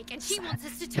at stake and she wants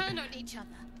us to turn on each other.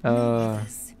 No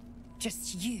others.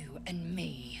 Just you and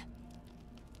me.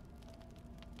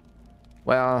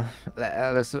 Well,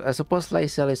 I suppose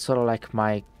Lae'zel is sort of like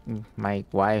my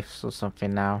wife or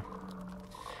something now.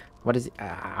 What is it?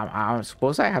 I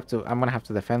suppose I'm gonna have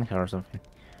to defend her or something.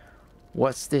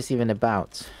 What's this even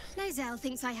about? Lae'zel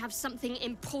thinks I have something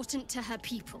important to her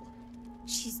people.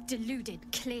 She's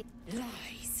deluded, clear.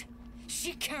 Lies.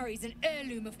 She carries an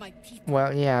heirloom of my people.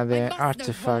 Well, yeah, the I must know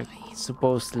artifact, why.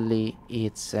 supposedly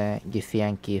it's a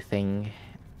Githyanki thing.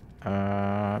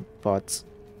 But,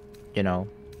 you know,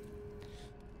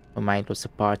 we might lose a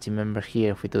party member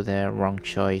here if we do the wrong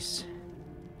choice.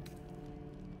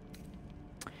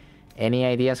 Any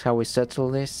ideas how we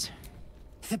settle this?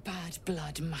 The bad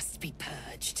blood must be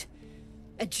purged.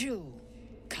 A jewel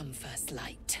come first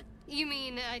light. You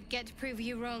mean I'd get to prove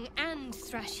you wrong and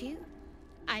thrash you?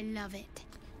 I love it.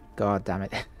 God damn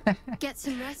it. Get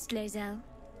some rest, Lae'zel.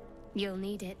 You'll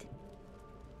need it.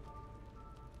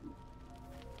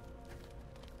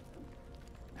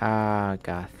 Ah,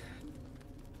 God.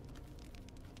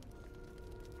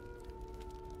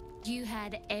 You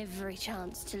had every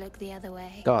chance to look the other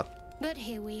way. God. But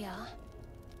here we are.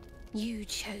 You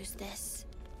chose this.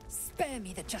 Spare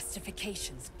me the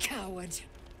justifications, coward.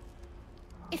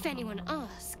 If anyone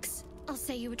asks, I'll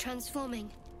say you were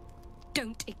transforming.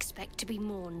 Don't expect to be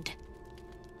mourned.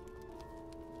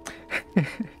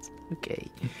 Okay.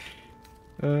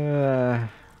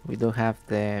 We do have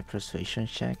the persuasion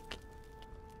check.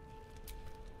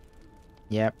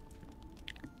 Yep.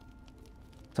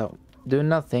 So, do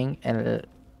nothing, and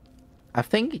I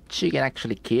think she can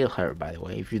actually kill her, by the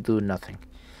way, if you do nothing.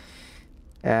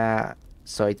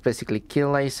 So it's basically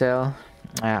kill Lae'zel,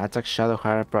 attack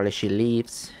Shadowheart, probably she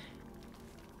leaves.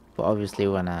 But obviously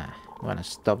we wanna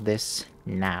stop this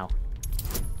now.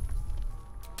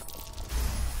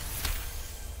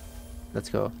 Let's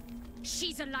go.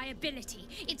 She's a liability.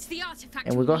 It's the artifact.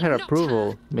 And we got her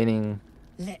approval, meaning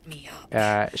Let me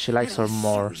up. she likes her and I'll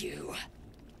more. show you.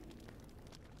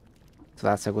 So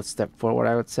that's a good step forward,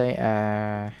 I would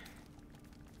say.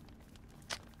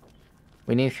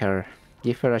 We need her.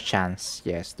 Give her a chance.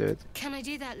 Yes, dude. Can I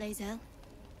do that, Lae'zel?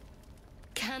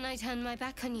 Can I turn my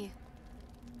back on you?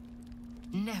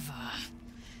 Never.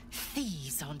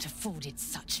 Thieves aren't afforded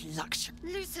such luxury.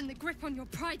 Loosen the grip on your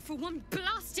pride for one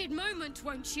blasted moment,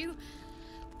 won't you?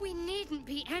 We needn't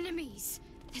be enemies.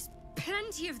 There's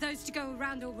plenty of those to go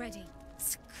around already.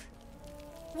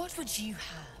 What would you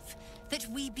have? That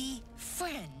we be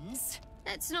friends?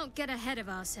 Let's not get ahead of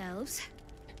ourselves.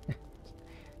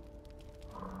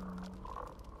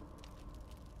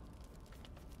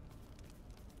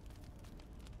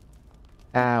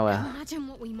 Ah, well. Imagine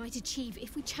what we might achieve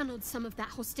if we channeled some of that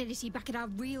hostility back at our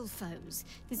real foes,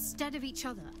 instead of each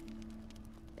other.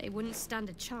 They wouldn't stand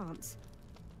a chance.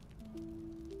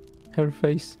 Her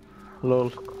face.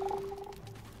 Lol.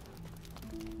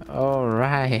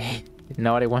 Alright.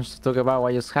 Nobody wants to talk about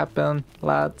what just happened,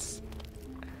 lads.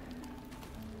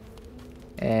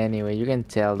 Anyway, you can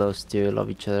tell those two love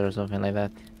each other or something like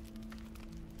that.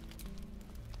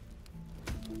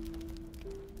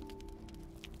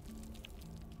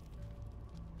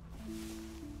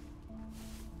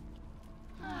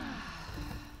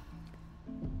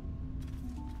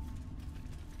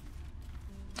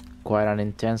 Quite an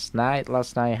intense night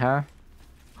last night, huh?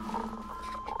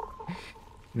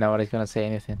 Nobody's gonna say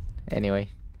anything. Anyway.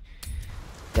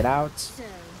 Get out. So,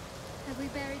 have we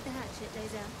buried the hatchet,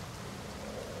 Lae'zel?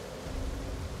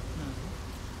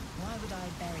 Why would should I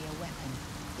bury a weapon?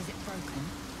 Is it broken?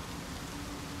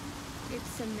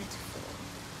 It's a metaphor.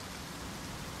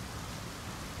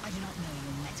 I do not know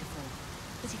your metaphor,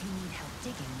 but if you need help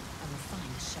digging, I will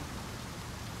find a shovel.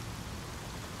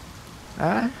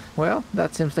 Well,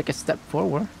 that seems like a step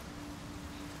forward.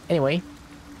 Anyway,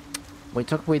 we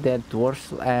talked with the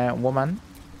dwarf woman.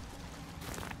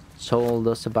 Told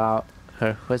us about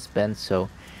her husband, so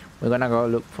we're gonna go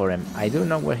look for him. I do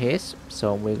know where he is,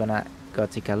 so we're gonna go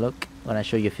take a look. I'm gonna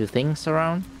show you a few things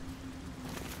around.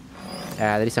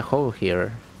 There is a hole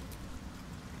here.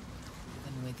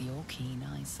 Even with your keen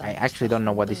eyesight, I actually don't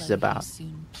know what this is below you about.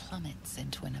 soon plummets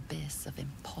into an abyss of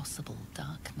impossible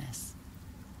darkness.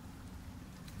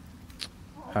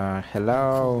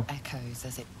 Hello. Echoes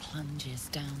as it plunges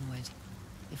downward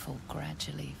before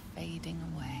gradually fading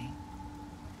away.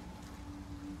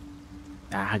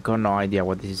 I got no idea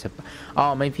what this is about.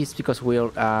 Oh, maybe it's because we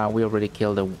already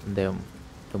killed the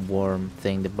worm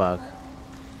thing, the bug.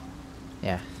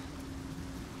 Yeah.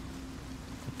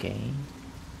 Okay.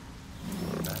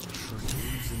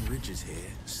 Ravines and ridges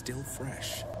here, still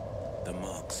fresh. The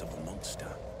marks of a monster.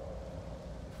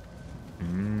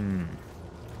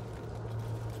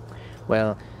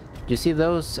 Well, you see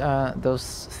those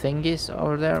thingies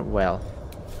over there? Well,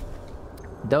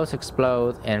 those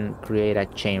explode and create a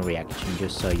chain reaction,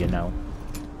 just so you know.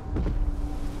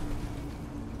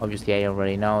 Obviously, I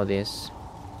already know this,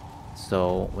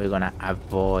 so we're gonna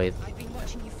avoid. I've been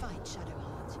watching you fight,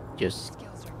 Shadowheart. Just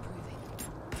Skills are improving.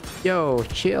 yo,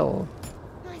 chill.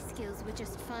 My skills were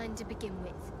just fine to begin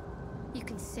with. You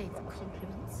can save the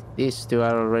compliments. These two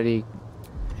are already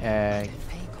Pay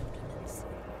compliments.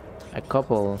 a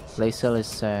couple. Lae'zel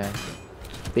is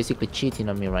basically cheating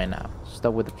on me right now.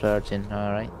 Stop with the flirting,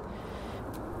 alright?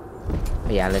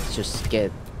 Yeah, let's just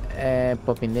get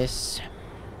popping this.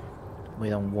 We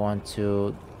don't want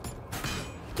to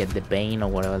get the bane or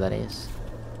whatever that is.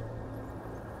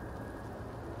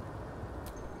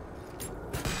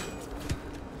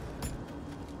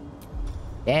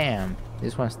 Damn,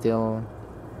 this one's still...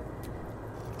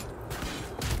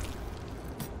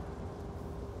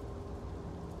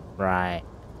 Right.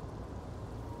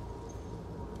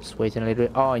 Just waiting a little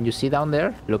bit. Oh, and you see down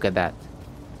there? Look at that.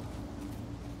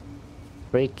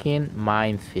 Freaking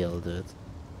minefield, dude.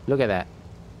 Look at that.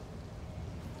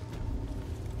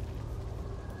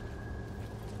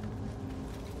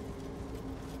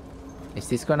 Is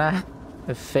this gonna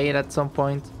fade at some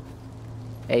point?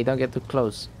 Hey, don't get too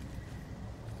close.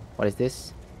 What is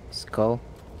this? Skull?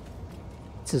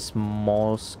 It's a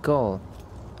small skull.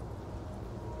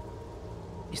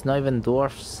 It's not even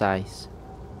dwarf size.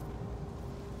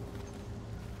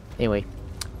 Anyway,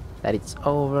 that it's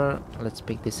over. Let's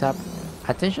pick this up.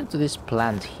 Attention to this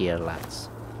plant here, lads.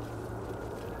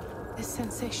 This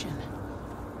sensation.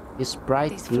 This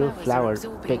bright These blue flowers are flower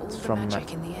absorbing picked all the from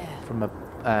magic in the air.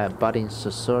 a budding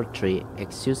sorcerer tree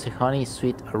exudes a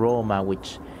honey-sweet aroma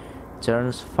which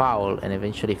turns foul and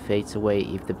eventually fades away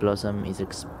if the blossom is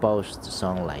exposed to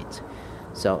sunlight.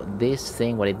 So this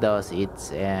thing, what it does,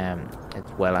 it's as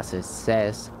well as it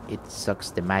says, it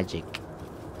sucks the magic.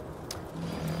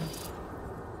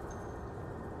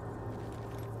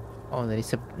 Oh, there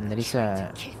is a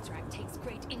Kithrak takes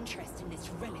great interest in this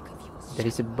relic of yours. there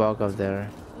is a bug up there.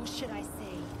 Or should I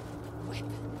say, weapon?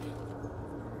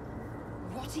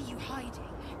 What are you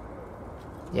hiding?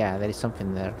 Yeah, there is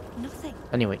something there. Nothing.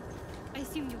 Anyway, I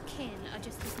assume your kin are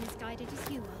just as misguided as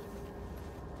you are.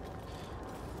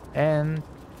 and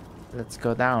let's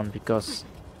go down because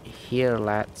here,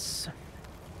 lads,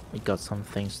 we got some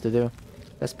things to do.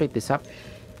 Let's pick this up.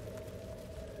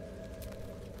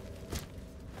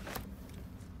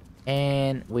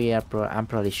 And we are I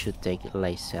probably should take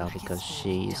Lae'zel because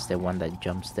she is the one that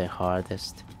jumps the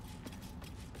hardest.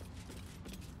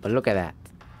 But look at that.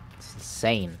 It's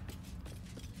insane.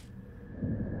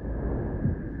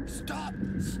 Stop!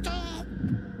 Stop!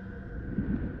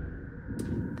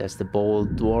 There's the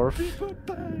bold dwarf.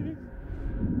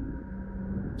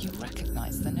 You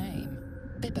recognize the name.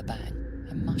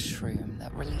 Bibberbang, a mushroom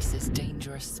that releases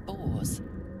dangerous spores.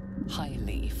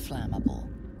 Highly flammable.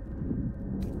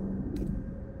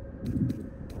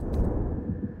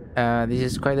 This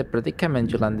is quite a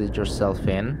predicament you landed yourself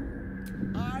in.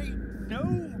 I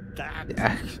know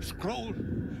that. Scroll.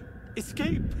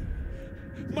 Escape.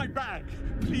 My bag,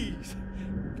 please.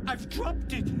 I've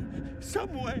dropped it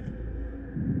somewhere.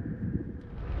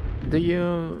 Do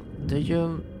you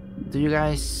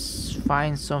guys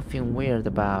find something weird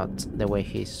about the way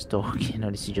he's talking,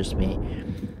 or is it just me?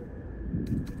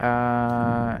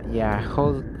 Yeah,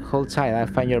 hold tight, I'll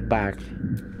find your bag.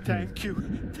 Thank you.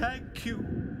 Thank you.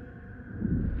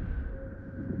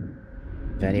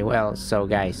 Very well. So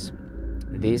guys,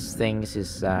 these things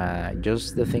is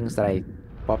just the things that I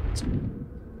popped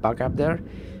back up there.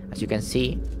 As you can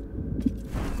see,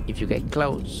 if you get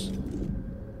close,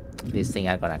 these things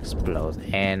are gonna explode,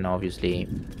 and obviously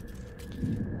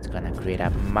it's gonna create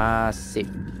a massive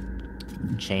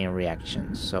chain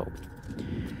reaction. So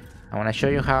I want to show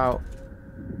you how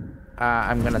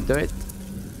I'm gonna do it.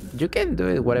 You can do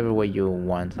it whatever way you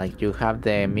want, like you have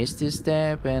the misty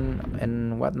step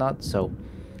and whatnot. So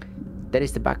there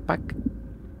is the backpack,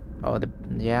 or the,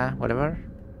 yeah, whatever.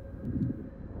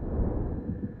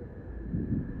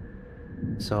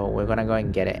 So we're gonna go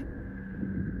and get it.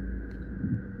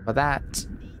 For that,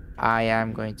 I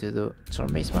am going to do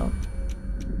turn-based mode.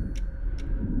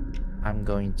 I'm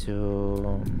going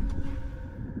to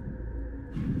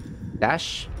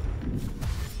dash.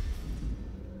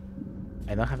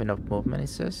 I don't have enough movement, it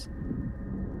says.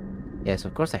 Yes,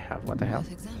 of course I have. What the hell?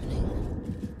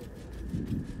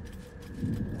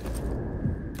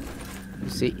 You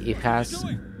see, it has...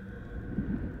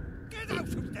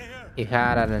 It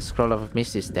had a scroll of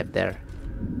Misty Step there.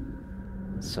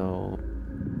 So...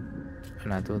 I'm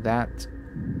gonna do that.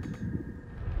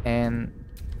 And...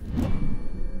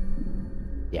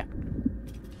 yeah.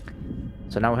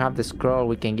 So now we have the scroll,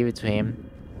 we can give it to him.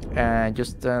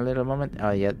 Just a little moment.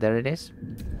 Oh yeah, there it is.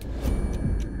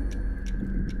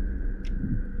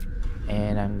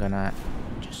 And I'm gonna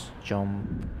just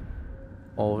jump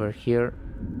over here.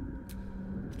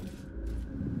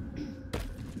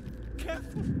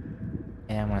 Careful.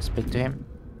 And I'm gonna speak to him.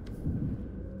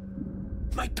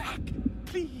 My back,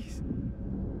 please.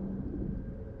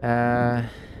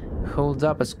 Hold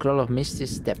up a scroll of Misty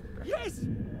Step. Yes,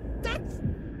 that's...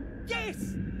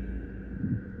 yes.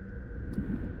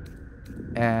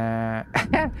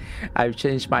 I've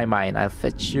changed my mind. I'll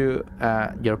fetch you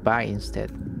your bag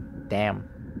instead. Damn.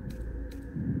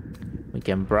 We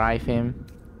can bribe him,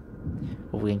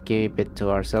 or we can keep it to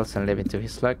ourselves and leave it to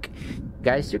his luck.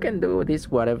 Guys, you can do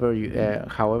this whatever you,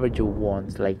 however you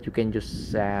want. Like you can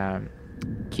just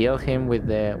kill him with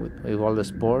all the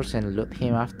spores and loot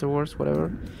him afterwards,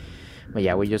 whatever. But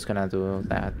yeah, we're just gonna do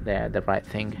that the right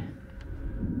thing.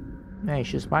 Hey,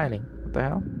 she's smiling. What the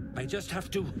hell? I just have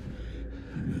to...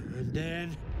 and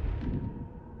then...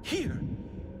 here.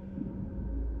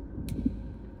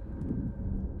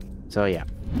 So yeah.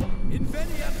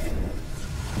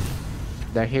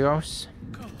 There he goes.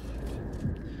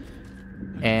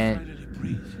 And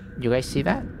you guys see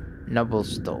that? Noble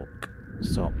Stoke.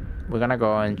 So we're gonna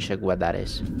go and check what that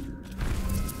is.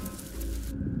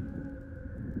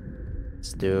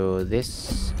 Let's do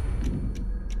this.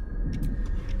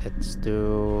 Let's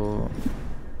do...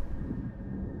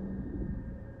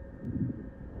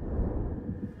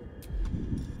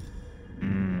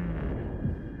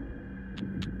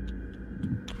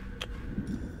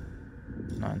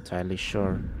 Not entirely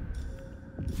sure.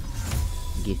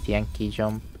 Githyanki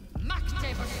jump.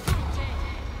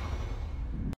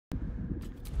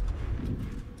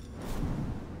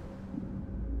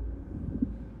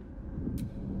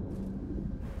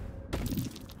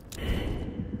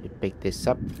 You pick this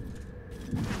up.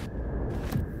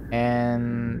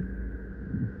 And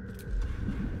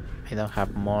I don't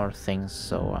have more things,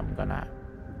 so I'm gonna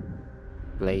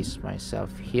place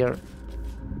myself here.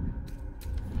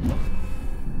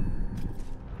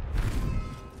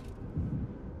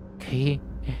 Okay.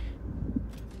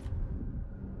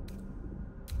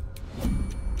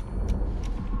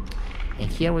 And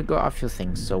here we got a few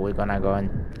things, so we're gonna go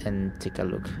and take a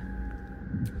look.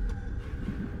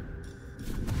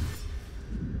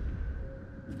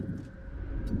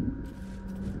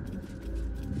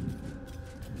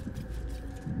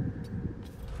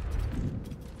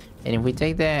 And if we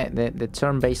take the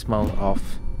turn-based mode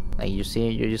off, like you see,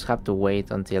 you just have to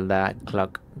wait until that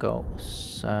clock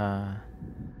goes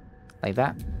like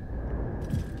that.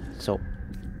 So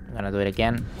I'm gonna do it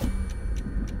again,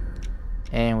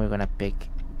 and we're gonna pick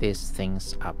these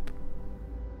things up,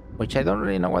 which I don't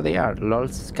really know what they are.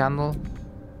 Lol's candle.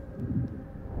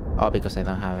 Oh, because I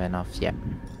don't have enough yet.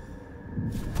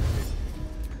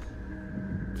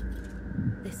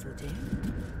 This will do.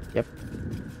 Yep.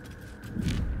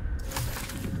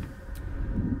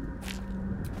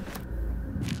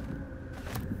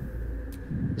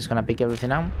 Just gonna pick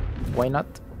everything up. Why not?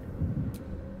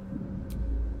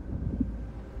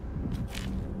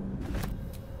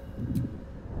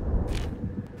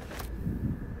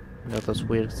 Got those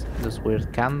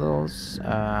weird candles.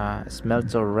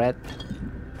 Smelter red.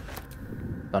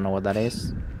 Don't know what that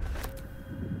is.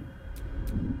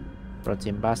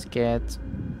 Protein basket.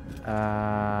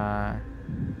 Yeah,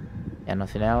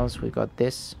 nothing else. We got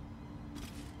this.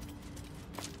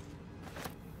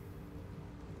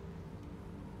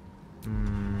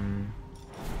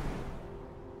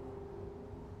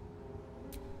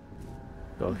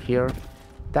 Go here.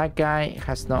 That guy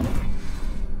has not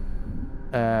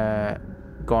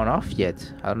gone off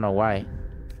yet. I don't know why.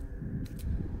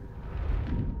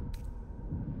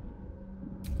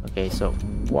 Okay, so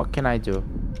what can I do?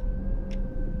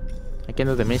 I can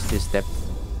do the Misty Step.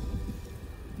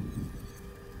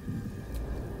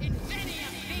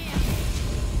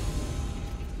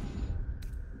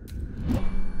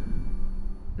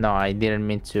 No, I didn't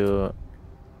mean to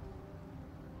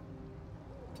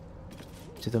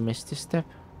do Misty Step.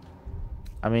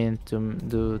 I mean to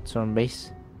do turn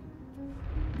base.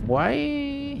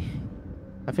 Why?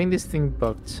 I think this thing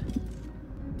bugged.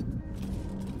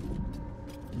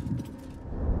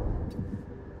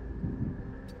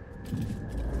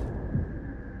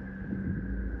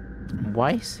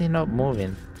 Why is he not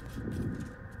moving?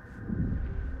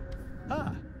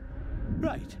 Ah,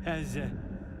 right.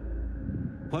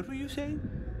 What were you saying?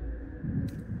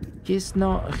 He's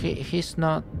not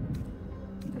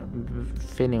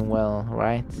feeling well,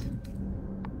 right?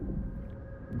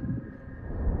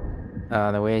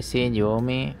 The way I see it, you owe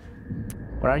me.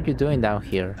 What are you doing down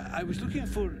here? I was looking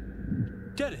for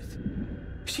Jareth.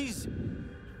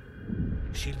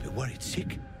 She'll be worried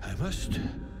sick. I must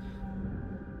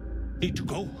need to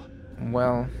go.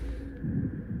 Well,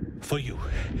 for you.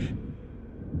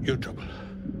 Your trouble.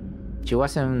 She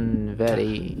wasn't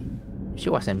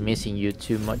missing you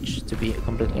too much, to be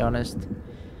completely honest.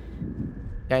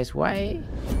 Guys, why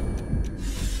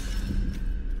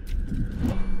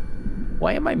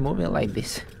am I moving like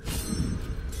this?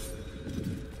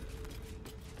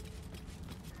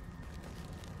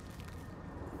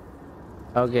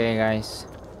 Okay, guys.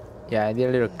 Yeah, I did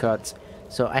a little cut.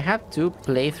 So I have 2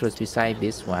 playthroughs beside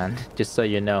this one, just so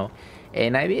you know.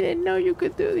 And I didn't know you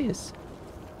could do this.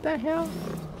 The hell?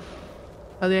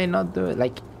 How did I not do it?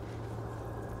 Like,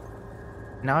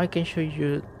 now I can show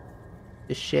you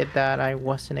the shit that I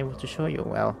wasn't able to show you.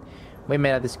 Well, we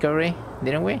made a discovery,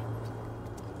 didn't we?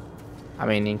 I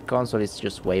mean, in console it's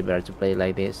just way better to play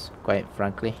like this, quite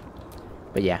frankly.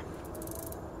 But yeah.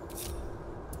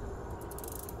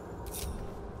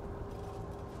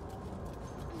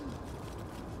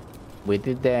 We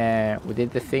did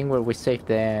the thing where we saved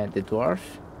the dwarf.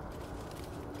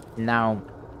 Now,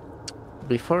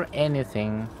 before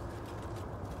anything,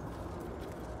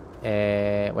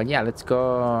 well, yeah, let's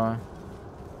go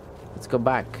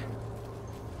back.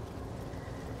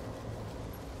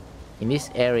 In this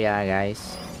area,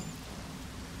 guys,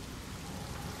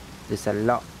 there's a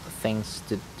lot of things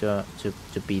to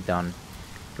be done.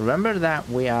 Remember that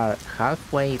we are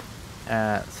halfway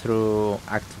through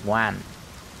Act 1.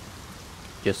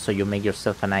 Just so you make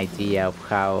yourself an idea of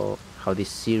how this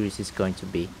series is going to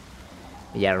be.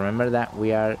 Yeah, remember that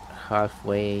we are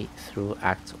halfway through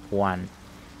Act 1.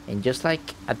 And just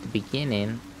like at the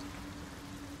beginning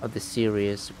of the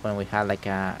series, when we had like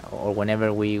or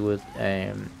whenever we would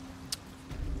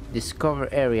discover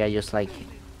area just like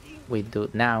we do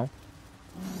now.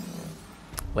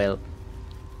 Well,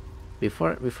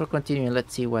 before continuing,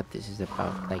 let's see what this is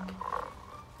about. Like,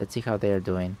 let's see how they are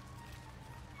doing.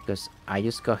 Because I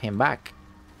just got him back.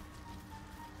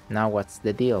 Now what's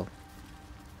the deal?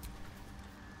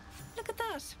 Look at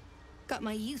that. Got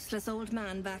my useless old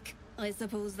man back. I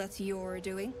suppose that's your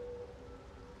doing.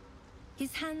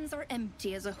 His hands are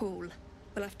empty as a whole.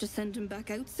 We'll have to send him back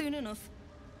out soon enough.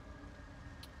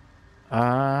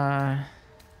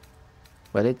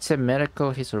 Well, it's a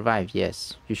miracle he survived,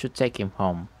 yes. You should take him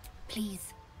home.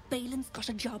 Please, Balin's got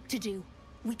a job to do.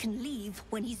 We can leave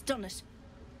when he's done it.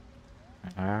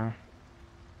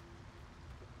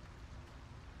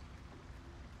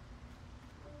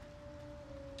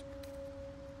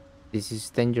 This is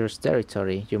dangerous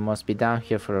territory. You must be down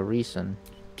here for a reason.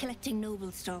 Collecting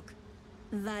noble stock.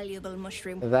 Valuable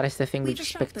mushroom. That is the thing we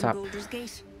just picked up. Baldur's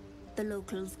Gate. The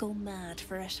locals go mad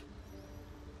for it.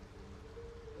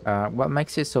 What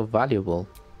makes it so valuable?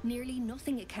 Nearly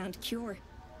nothing it can't cure.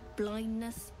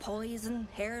 Blindness, poison,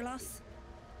 hair loss.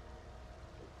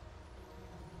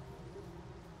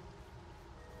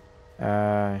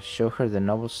 Show her the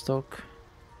noble stock.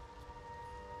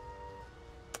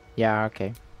 Yeah,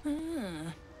 okay.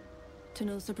 Ah. To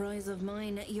no surprise of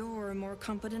mine, you're more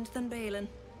competent than Balin.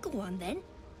 Go on then.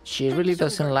 She really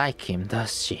doesn't like him,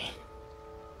 does she?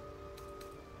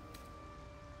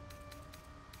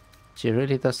 She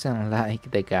really doesn't like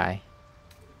the guy.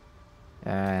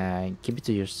 Keep it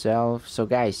to yourself. So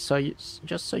guys,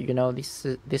 just so you know, this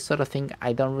sort of thing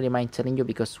I don't really mind telling you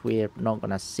because we're not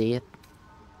gonna see it.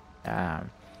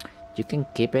 You can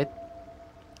keep it.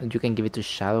 You can give it to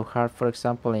Shadowheart, for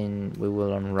example, and we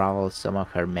will unravel some of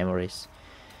her memories.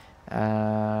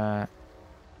 Yeah,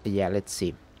 let's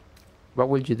see. What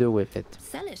will you do with it?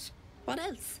 Sell it. What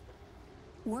else?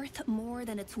 Worth more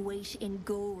than its weight in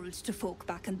gold to folk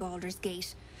back in Baldur's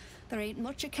Gate. There ain't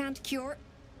much it can't cure.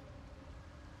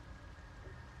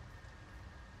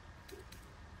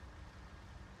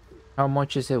 How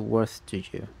much is it worth to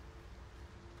you?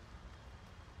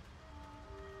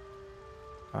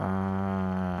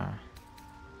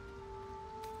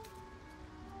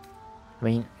 I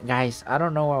mean, guys, I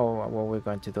don't know what we're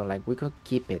going to do. Like, we could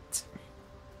keep it.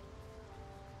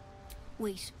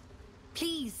 Wait.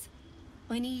 Please.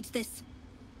 I need this.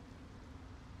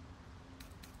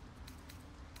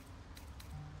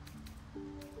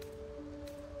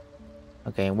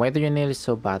 Okay, why do you need it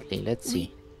so badly? Let's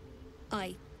see.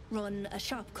 I run a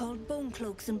shop called Bone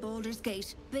Cloaks in Baldur's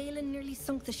Gate. Valen nearly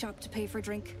sunk the shop to pay for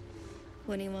drink.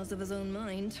 When he was of his own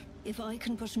mind, if I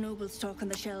can put noble stock on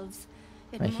the shelves,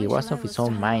 it Well, might he was allow of his us to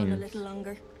own hang on a mind. little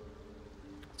longer.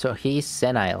 So he's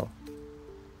senile.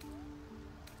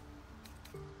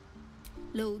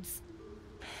 Loads.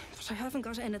 But I haven't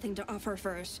got anything to offer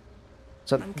for it.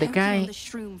 So I'm the counting on guy, the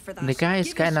shroom for that. the guy is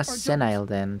Give it kind or of don't. senile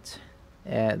then.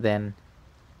 Then.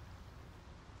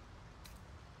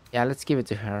 Yeah, let's give it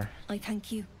to her. I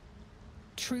thank you.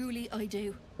 Truly I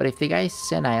do. But if the guy is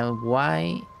senile,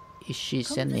 why is she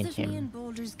Come sending visit me in him?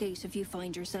 Baldur's Gate if you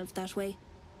find yourself that way.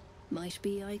 Might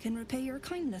be I can repay your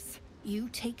kindness. You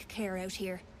take care out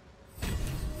here.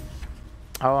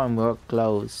 Oh, and we're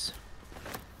close.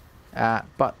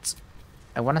 But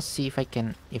I want to see if I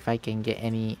can get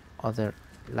any other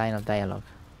line of dialogue.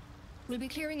 We'll be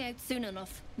clearing out soon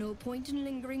enough. No point in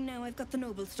lingering now I've got the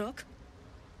noble stock.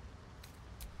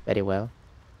 Very well.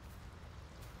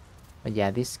 But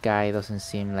yeah, this guy doesn't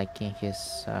seem like in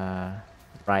his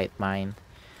right mind.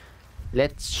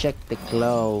 Let's check the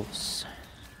clothes.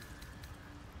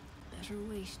 Better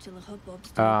wait till the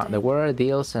hubbub's The wearer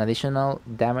deals an additional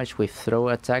damage with throw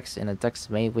attacks and attacks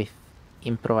made with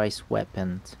improvised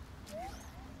weapons.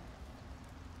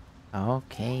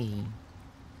 Okay.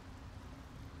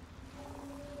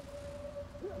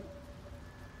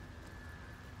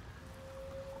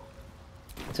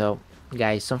 So,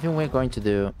 guys, something we're going to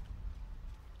do,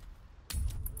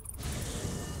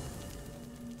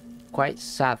 quite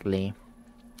sadly,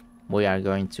 we are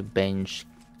going to bench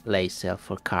Lae'zel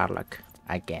for Karlach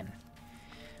again.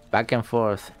 Back and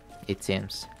forth, it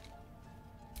seems.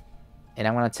 And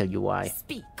I'm gonna tell you why.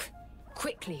 Speak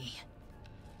quickly.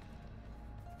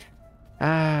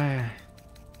 Ah,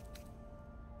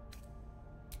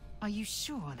 Are you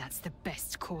sure that's the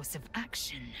best course of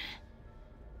action?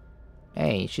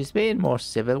 hey, she's being more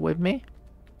civil with me.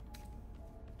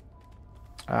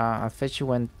 I'll fetch you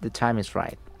when the time is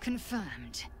right.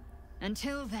 Confirmed.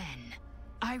 Until then,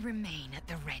 I remain at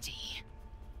the ready.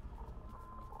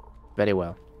 Very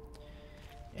well.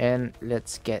 And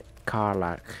let's get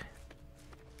Karlach.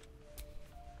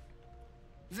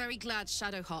 Very glad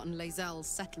Shadowheart and Lae'zel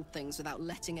settled things without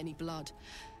letting any blood.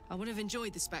 I would have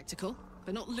enjoyed the spectacle,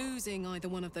 but not losing either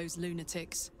one of those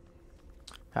lunatics.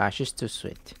 She's too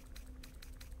sweet.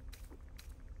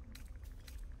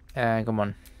 Come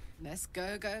on. Let's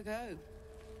go, go, go.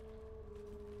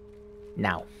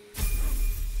 Now.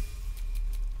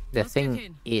 The Let's thing kick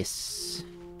in. is,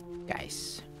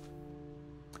 guys,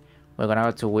 we're gonna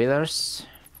go to Withers,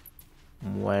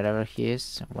 wherever he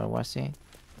is. Where was he?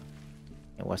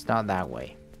 It was not that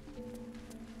way.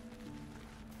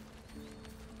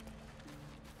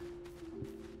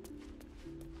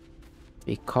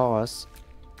 Because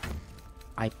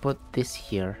I put this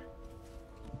here.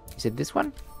 Is it this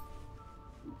one?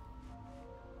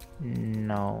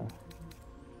 No.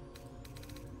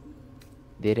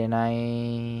 Didn't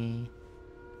I?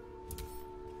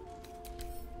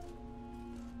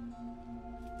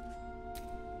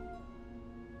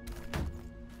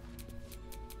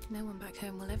 No one back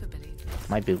home will ever believe this.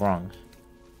 Might be wrong.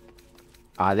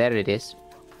 Ah, there it is.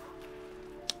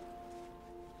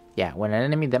 Yeah, when an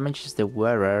enemy damages the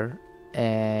wearer,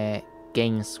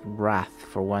 gains wrath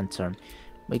for 1 turn.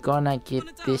 We're gonna give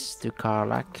this to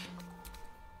Karlach.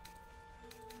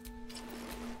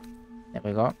 There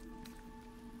we go.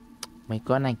 We're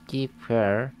gonna give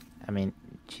her, I mean,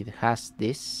 she has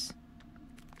this,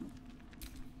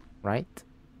 right?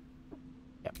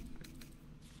 Yep.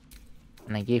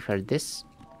 And I give her this.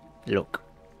 Look.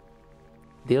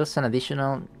 Deals an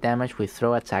additional damage with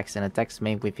throw attacks and attacks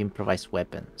made with improvised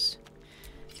weapons.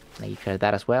 And I give her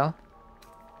that as well.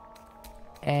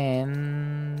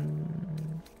 And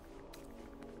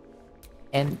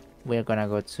we're gonna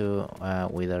go to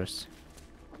Withers.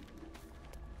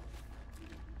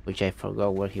 which I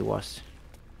forgot where he was.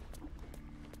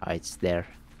 Oh, it's there.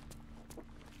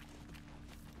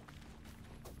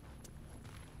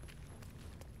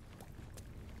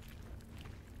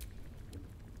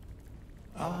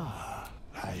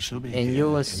 I shall be And here you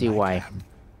will in see my why. camp.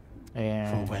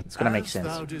 Yeah, For it's gonna make as sense.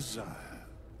 thou desire.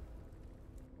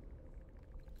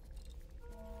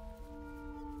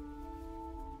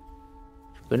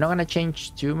 We're not gonna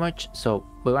change too much, so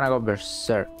we're gonna go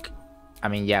berserk. I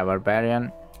mean, yeah,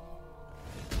 barbarian.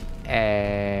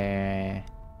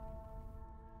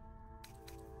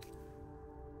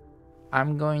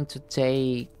 I'm going to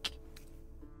take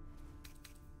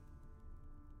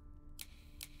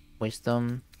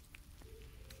wisdom.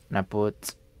 And I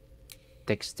put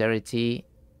dexterity.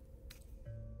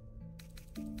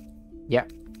 Yeah.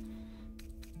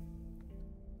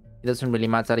 It doesn't really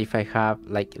matter if I have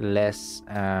like less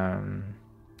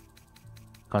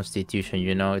constitution,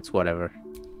 you know, it's whatever.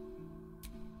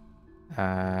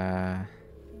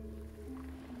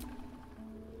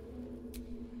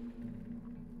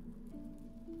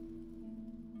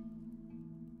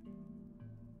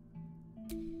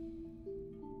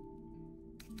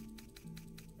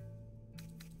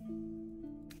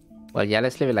 Well, yeah,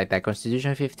 let's leave it like that.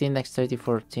 Constitution 15, dexterity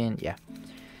 14, yeah.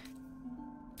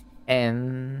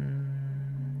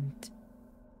 And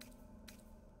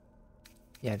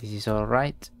yeah, this is all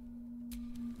right.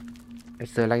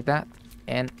 Let's do it like that,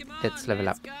 and let's level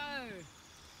up. Go.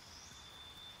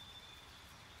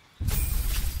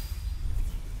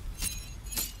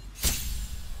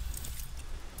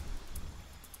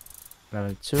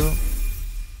 Level 2.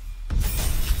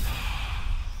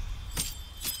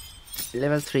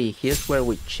 Level 3, here's where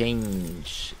we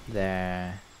change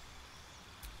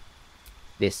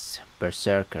this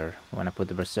berserker. We want to put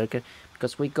the berserker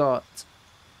because we got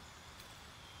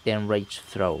the enraged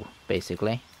throw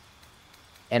basically,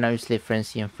 and obviously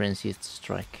frenzy and frenzied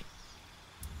strike.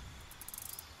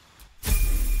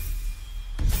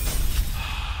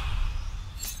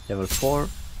 Level 4,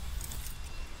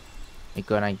 we're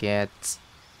gonna get,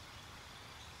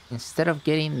 instead of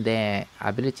getting the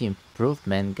ability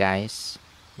improvement, guys,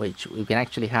 which we can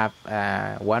actually have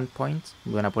 1 point,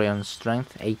 we're gonna put it on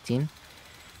strength 18,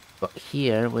 but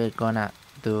here we're gonna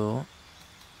do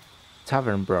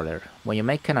Tavern Brawler. When you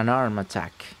make an unarmed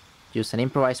attack, use an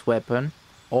improvised weapon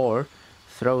or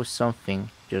throw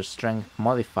something, your strength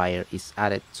modifier is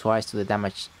added twice to the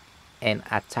damage and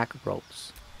attack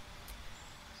rolls.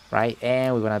 Right,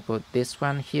 and we're gonna put this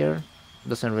one here.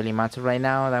 Doesn't really matter right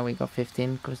now that we got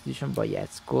 15 constitution, but yeah,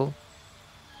 it's cool.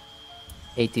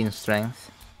 18 strength.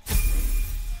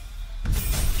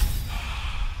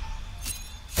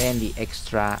 And the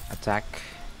extra attack.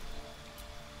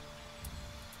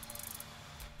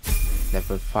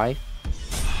 Level 5.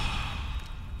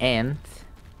 And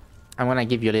I'm gonna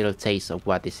give you a little taste of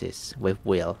what this is with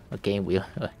Will. Okay, Will.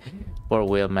 Poor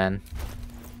Will, man.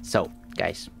 So,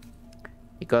 guys,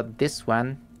 we got this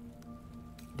one.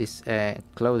 This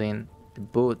clothing, the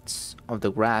boots of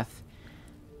the wrath,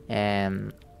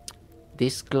 and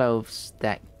these gloves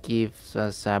that gives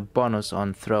us a bonus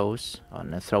on throws,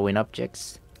 on throwing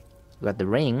objects. We got the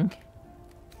ring,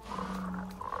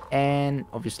 and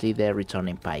obviously the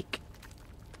returning pike.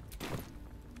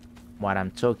 What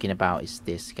I'm talking about is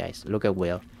this, guys. Look at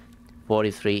Will,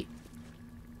 43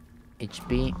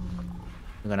 HP.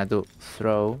 I'm gonna do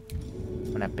throw.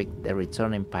 I'm gonna pick the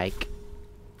returning pike.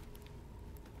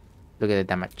 Look at the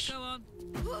damage.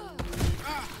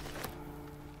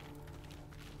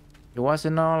 It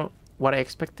wasn't all what I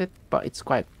expected, but it's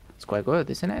quite good,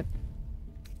 isn't it?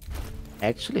 I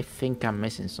actually think I'm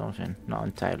missing something. Not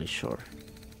entirely sure.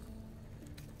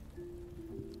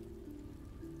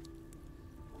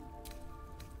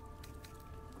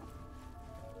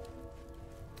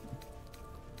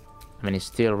 I mean, it's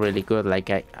still really good.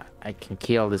 Like I can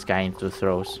kill this guy in 2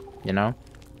 throws, you know?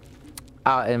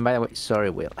 Oh, and by the way,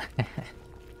 sorry, Will.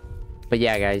 But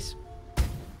yeah, guys,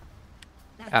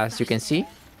 as you can see,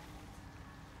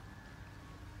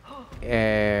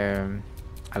 a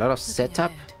lot of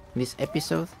setup in this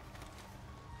episode.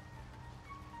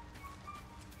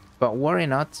 But worry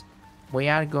not, we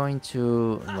are going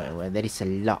to... Well, there is a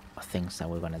lot of things that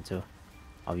we're gonna do,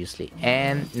 obviously.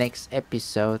 And next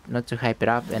episode, not to hype it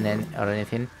up and then or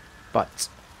anything, but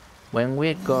when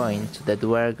we're going to the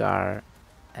Dwergar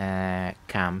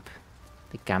camp,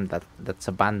 the camp that's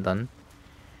abandoned,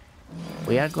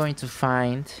 we are going to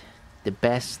find the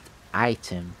best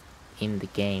item in the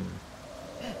game.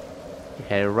 You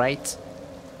heard it right,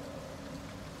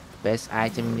 best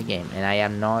item in the game, and I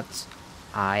am not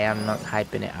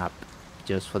hyping it up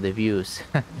just for the views.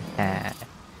 But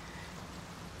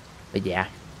yeah,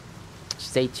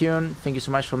 stay tuned. Thank you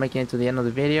so much for making it to the end of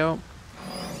the video.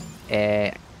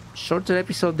 Shorter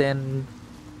episode than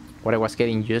what I was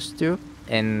getting used to,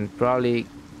 and probably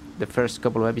the first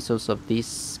couple of episodes of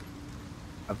this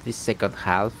second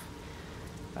half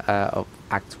of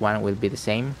Act 1 will be the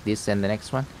same, this and the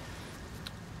next one,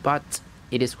 but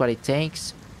it is what it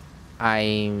takes.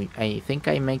 I think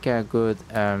I make a good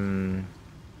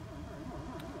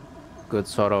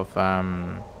sort of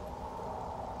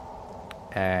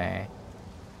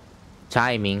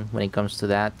timing when it comes to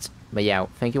that. But yeah,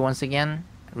 thank you once again,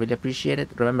 really appreciate it.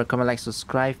 Remember, comment, like,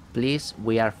 subscribe, please.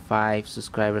 We are 5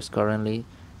 subscribers currently,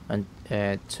 and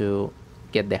to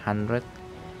get the 100,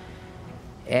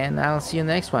 and I'll see you in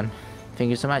the next one. Thank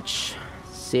you so much.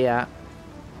 See ya.